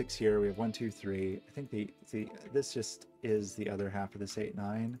 4 and 6 here, we have 1, 2, 3. I think this just is the other half of this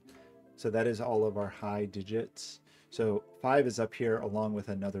 8-9. So that is all of our high digits. So 5 is up here along with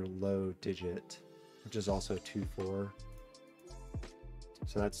another low digit, which is also 2, 4.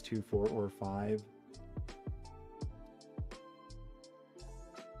 So that's 2, 4, or 5.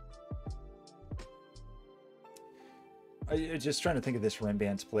 I'm just trying to think of this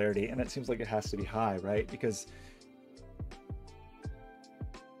Remband's polarity, and it seems like it has to be high, right? Because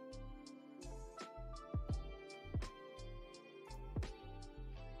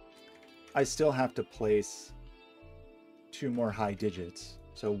I still have to place 2 more high digits.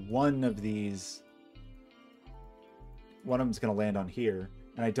 So one of them's going to land on here,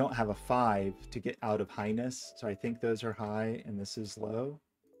 and I don't have a 5 to get out of highness. So I think those are high and this is low.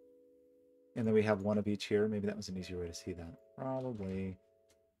 And then we have 1 of each here. Maybe that was an easier way to see that. Probably.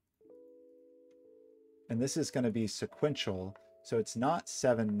 And this is going to be sequential. So it's not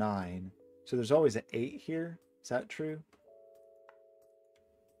 7, 9. So there's always an 8 here. Is that true?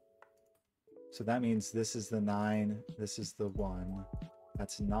 So that means this is the 9. This is the 1.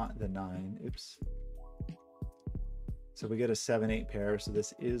 That's not the 9. Oops. So we get a 7, 8 pair. So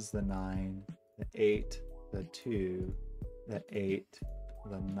this is the 9, the 8, the 2, the 8,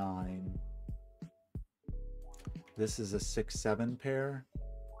 the 9. This is a 6, 7 pair,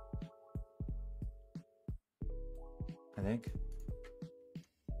 I think.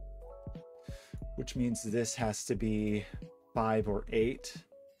 Which means this has to be 5 or 8.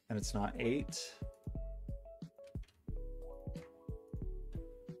 and it's not 8.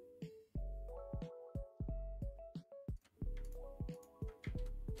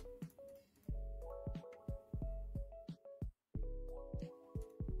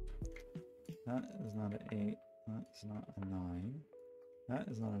 That is not an 8. That's not a 9. That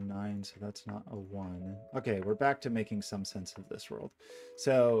is not a 9, so that's not a 1. Okay, we're back to making some sense of this world.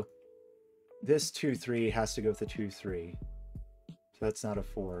 So this 2-3 has to go with the 2-3. So that's not a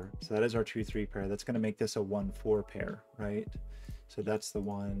 4. So that is our 2-3 pair. That's going to make this a 1-4 pair, right? So that's the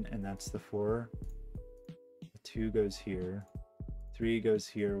 1 and that's the 4. The 2 goes here. 3 goes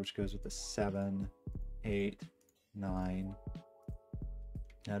here, which goes with the 7, 8, 9.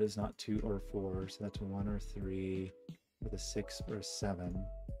 That is not 2 or 4, so that's a 1 or 3 with a 6 or a 7.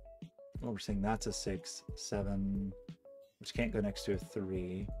 Well, we're saying that's a 6, 7, which can't go next to a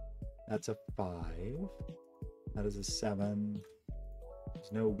 3. That's a 5. That is a 7.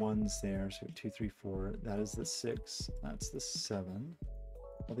 There's no 1s there, so 2, 3, 4. That is the 6. That's the 7.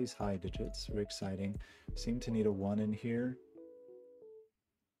 All these high digits, very exciting. Seem to need a 1 in here.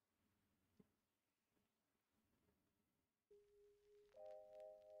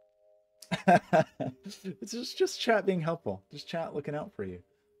 It's just chat being helpful. Just chat looking out for you.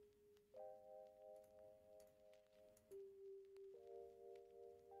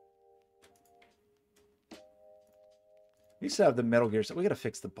 We used to have the Metal Gear, so we gotta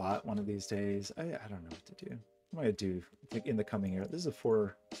fix the bot one of these days. I don't know what to do. What am I gonna do in the coming year? This is a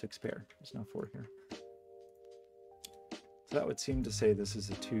 4-6 pair. There's no 4 here. So that would seem to say this is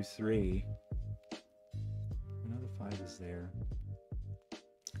a 2-3. Another 5 is there.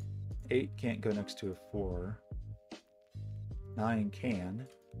 8 can't go next to a 4. 9 can.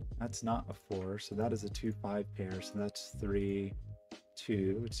 That's not a 4, so that is a 2-5 pair. So that's 3,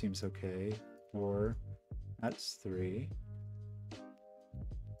 2, which seems okay. 4, that's 3.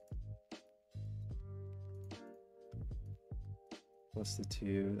 Plus the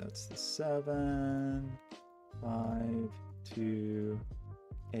 2, that's the 7. 5, 2,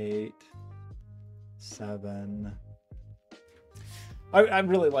 8, 7. I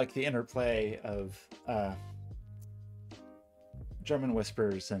really like the interplay of German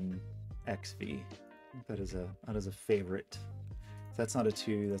Whispers and XV. That is a favorite. If that's not a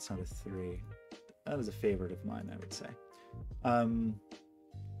 2, that's not a 3. That is a favorite of mine, I would say.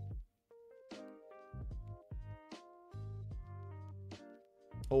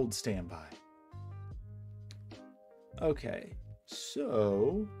 Old standby. Okay,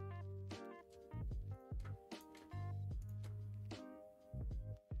 so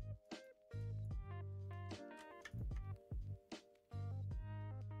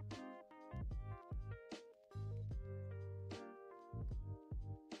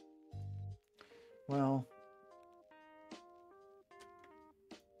well,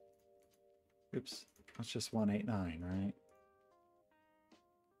 oops, that's just 189, right?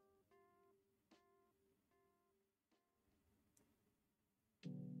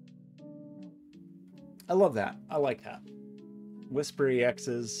 I love that. I like that. Whispery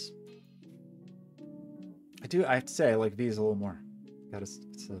X's. I have to say I like these a little more.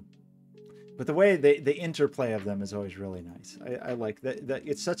 But the way the interplay of them is always really nice. I like that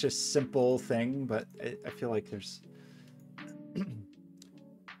it's such a simple thing, but I feel like there's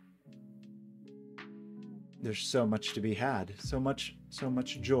so much to be had. So much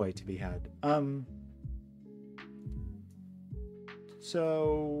joy to be had.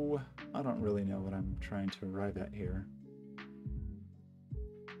 So I don't really know what I'm trying to arrive at here.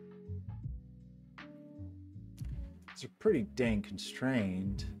 These are pretty dang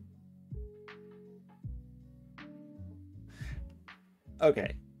constrained.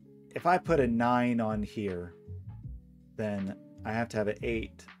 Okay, if I put a 9 on here, then I have to have an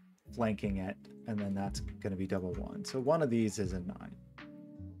 8 flanking it, and then that's going to be double 1. So one of these is a 9.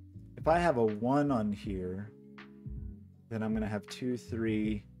 If I have a 1 on here, then I'm going to have 2,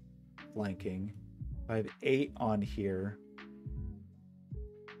 3 flanking. If I have 8 on here,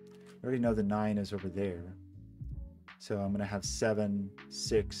 I already know the 9 is over there. So I'm going to have 7,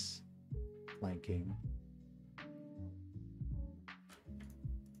 6 flanking.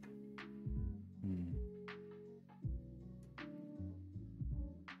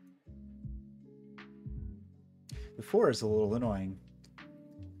 The 4 is a little annoying.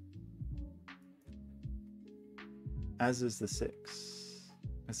 As is the 6.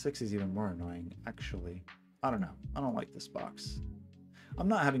 The 6 is even more annoying, actually. I don't know. I don't like this box. I'm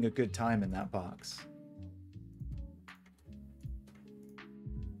not having a good time in that box.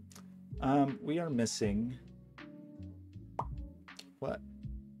 We are missing... What?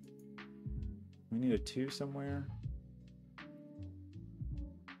 We need a 2 somewhere?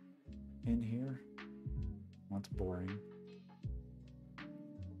 in here. That's boring.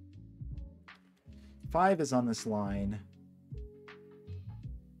 5 is on this line.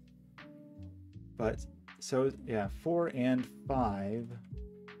 But, so, yeah, 4 and 5.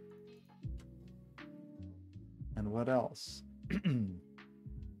 And what else?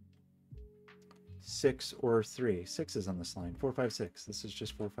 6 or 3. 6 is on this line. 4, 5, 6. This is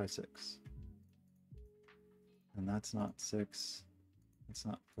just 4, 5, 6. And that's not 6. That's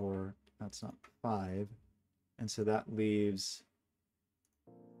not 4. That's not 5. And so that leaves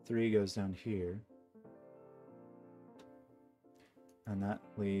 3 goes down here. And that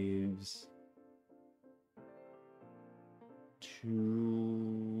leaves 2,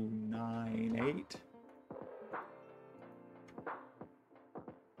 9, 8.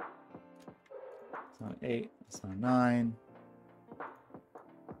 It's not 8. It's not 9.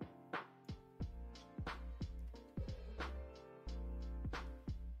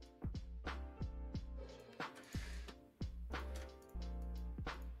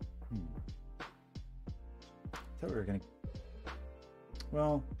 I thought we were going to...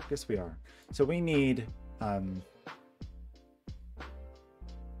 Well, I guess we are. So we need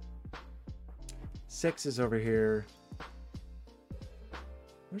 6 is over here.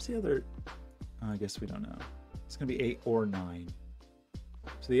 Where's the other? I guess we don't know. It's going to be 8 or 9.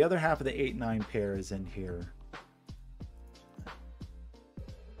 So the other half of the 8-9 pair is in here.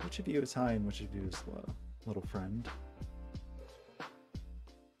 Which of you is high and which of you is low, little friend?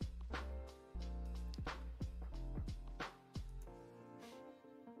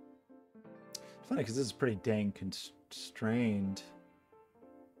 It's funny because this is pretty dang constrained.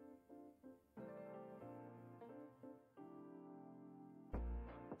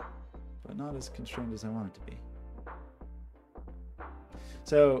 But not as constrained as I want it to be.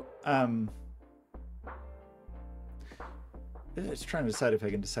 So, just trying to decide if I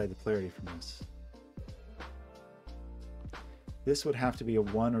can decide the polarity from this. This would have to be a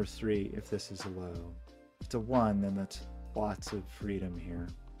 1 or 3 if this is a low. If it's a 1, then that's lots of freedom here.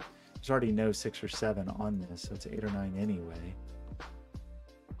 There's already no 6 or 7 on this, so it's 8 or 9 anyway.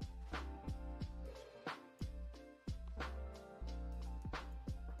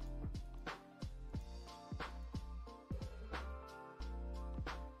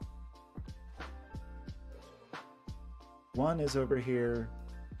 One is over here,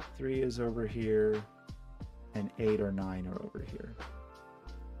 3 is over here, and 8 or 9 are over here.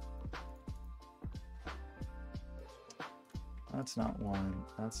 That's not 1,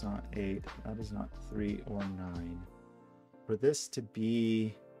 that's not 8, that is not 3 or 9. For this to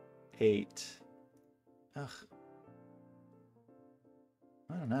be 8, ugh,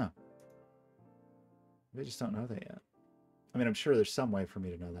 I don't know. I just don't know that yet. I mean, I'm sure there's some way for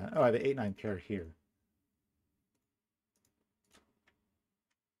me to know that. Oh, I have an 8-9 pair here.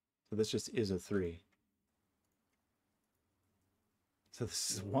 So this just is a 3. So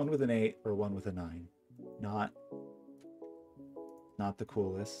this is 1 with an 8 or 1 with a 9. Not the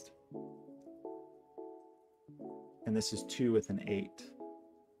coolest. And this is 2 with an 8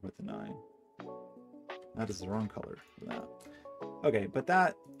 with a 9. That is the wrong color for that. Okay, but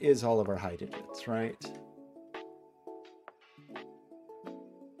that is all of our high digits, right?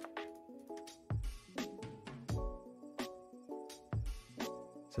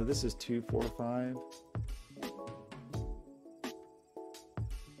 So this is 2, 4, 5.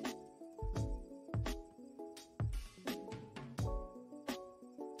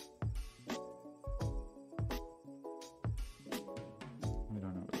 We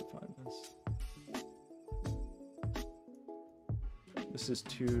don't know what the 5 is. This is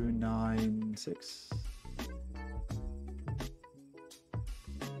 2, 9, 6.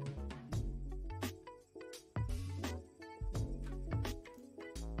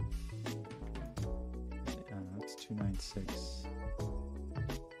 That's 2, 9, 6.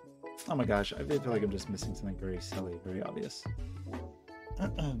 Oh my gosh, I feel like I'm just missing something very silly, very obvious.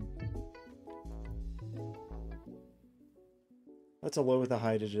 That's a low with a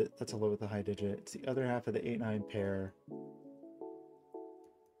high digit. That's a low with a high digit. It's the other half of the 8-9 pair.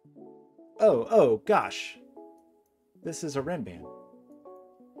 Oh, gosh. This is a rim band.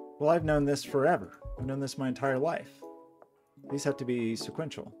 Well, I've known this forever. I've known this my entire life. These have to be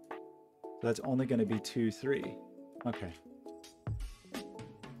sequential. So that's only going to be 2, 3. Okay.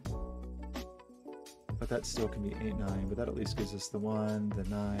 But that still can be 8, 9, but that at least gives us the 1, the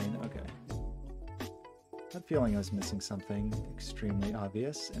 9. Okay. That feeling I was missing something extremely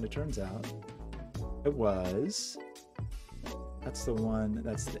obvious, and it turns out it was. That's the 1,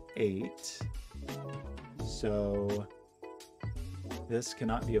 that's the 8. So this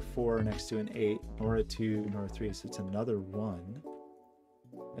cannot be a 4 next to an 8, nor a 2, nor a 3, so it's another 1.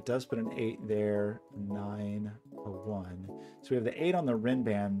 It does put an 8 there, a 9, a 1. So we have the 8 on the Rin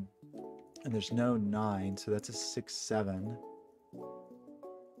band, and there's no 9, so that's a 6, 7.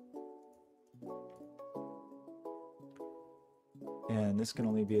 And this can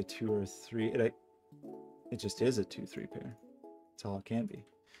only be a 2 or a 3. It just is a 2, 3 pair. That's all it can be.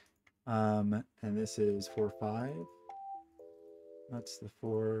 And this is 4, 5. That's the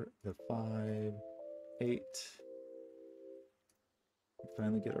 4, the 5, 8. We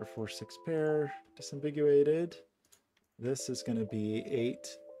finally get our 4, 6 pair disambiguated. This is going to be 8.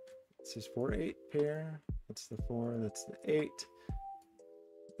 This is 4, 8 pair. That's the 4, that's the 8.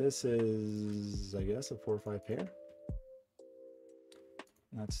 This is, I guess, a 4, 5 pair.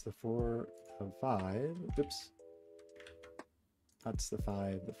 That's the 4, the 5. Oops. That's the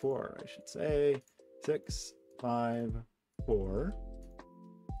 5, the 4, I should say. 6, 5, 4.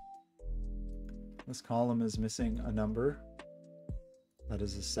 This column is missing a number. That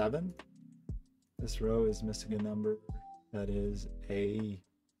is a 7. This row is missing a number. That is a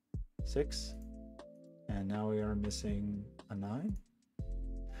 6. And now we are missing a 9.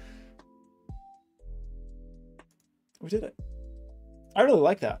 We did it. I really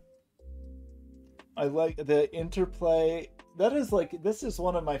like that. I like the interplay. That is like, this is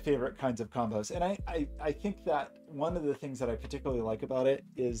one of my favorite kinds of combos. And I think that one of the things that I particularly like about it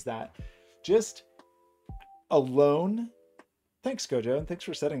is that just alone, thanks Scojo, and thanks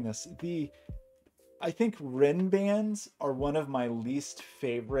for setting this. I think Rin bands are one of my least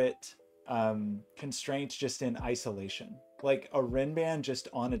favorite constraints just in isolation. Like a Rin band just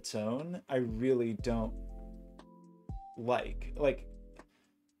on its own, I really don't like.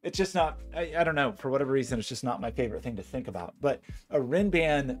 It's just not, I don't know, for whatever reason, it's just not my favorite thing to think about. But a Rin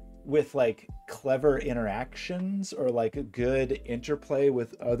band with like clever interactions or like a good interplay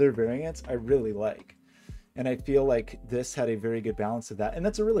with other variants, I really like. And I feel like this had a very good balance of that. And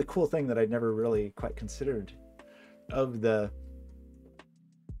that's a really cool thing that I'd never really quite considered of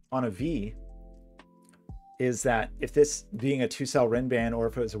on a V, is that if this being a 2-cell Rin band or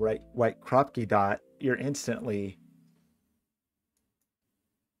if it was a white Kropke dot, you're instantly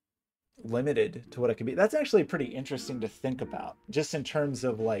limited to what it could be. That's actually pretty interesting to think about, just in terms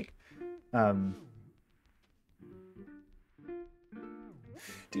of like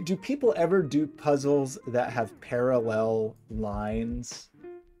do people ever do puzzles that have parallel lines?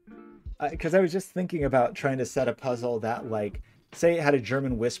 Because I was just thinking about trying to set a puzzle that, like, say it had a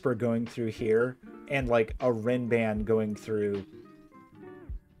German whisper going through here and like a Rin band going through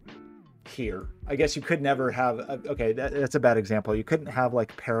here. I guess you could never have okay, that's a bad example. You couldn't have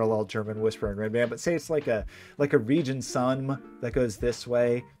like parallel German whisper and Rin band, but say it's like a region sum that goes this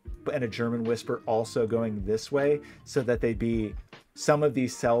way and a German whisper also going this way, so that they'd be, some of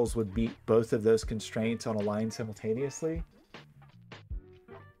these cells would beat both of those constraints on a line simultaneously.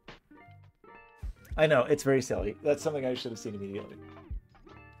 I know, it's very silly. That's something I should have seen immediately.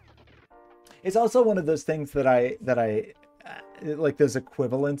 It's also one of those things that I like, those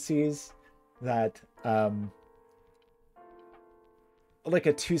equivalencies that like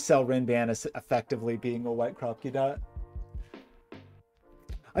a 2-cell Rin band is effectively being a white Kropke dot.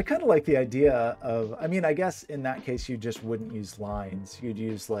 I kind of like the idea of, I mean, I guess in that case you just wouldn't use lines. You'd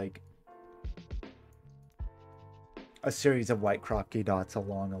use like a series of white Kropke dots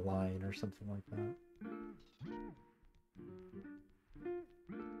along a line or something like that.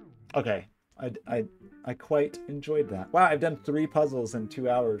 Okay, I quite enjoyed that. Wow, I've done 3 puzzles in 2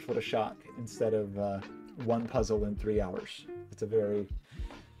 hours. What a shock! Instead of 1 puzzle in 3 hours. It's a very,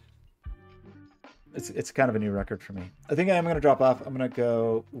 it's kind of a new record for me. I think I'm going to drop off. I'm going to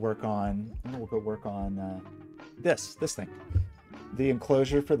go work on, this thing. The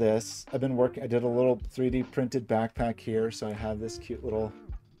enclosure for this. I've been working, I did a little 3D printed backpack here, so I have this cute little,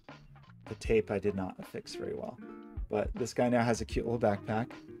 the tape I did not fix very well. But this guy now has a cute little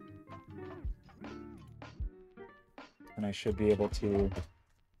backpack. And I should be able to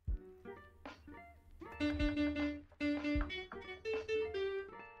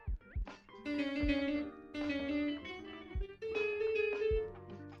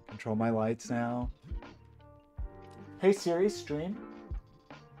control my lights now. Hey Siri, stream.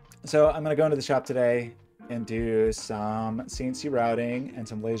 So I'm gonna go into the shop today and do some CNC routing and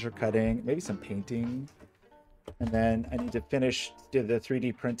some laser cutting, maybe some painting. And then I need to do the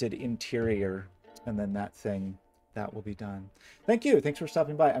 3D printed interior, and then that will be done. Thank you. Thanks for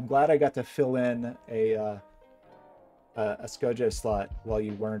stopping by. I'm glad I got to fill in a Scojo slot while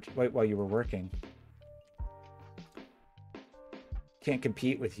you were working. Can't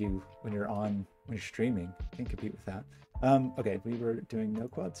compete with you when you're streaming. Can't compete with that. Okay, we were doing no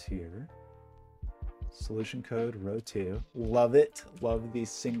quads here. Solution code row 2. Love it. Love these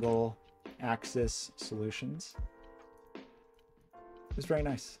single axis solutions. It's very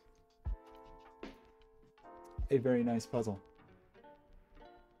nice. A very nice puzzle.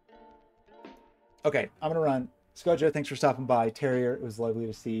 Okay, I'm gonna run. Scojo, thanks for stopping by. Terrier, it was lovely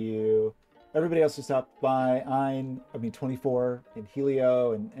to see you. Everybody else who stopped by, 24, and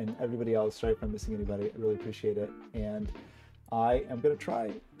Helio, and everybody else. Sorry if I'm missing anybody. I really appreciate it. And I am gonna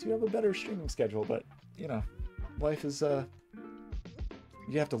try to have a better streaming schedule, but you know, life is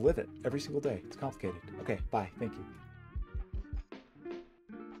you have to live it every single day. It's complicated. Okay, bye. Thank you.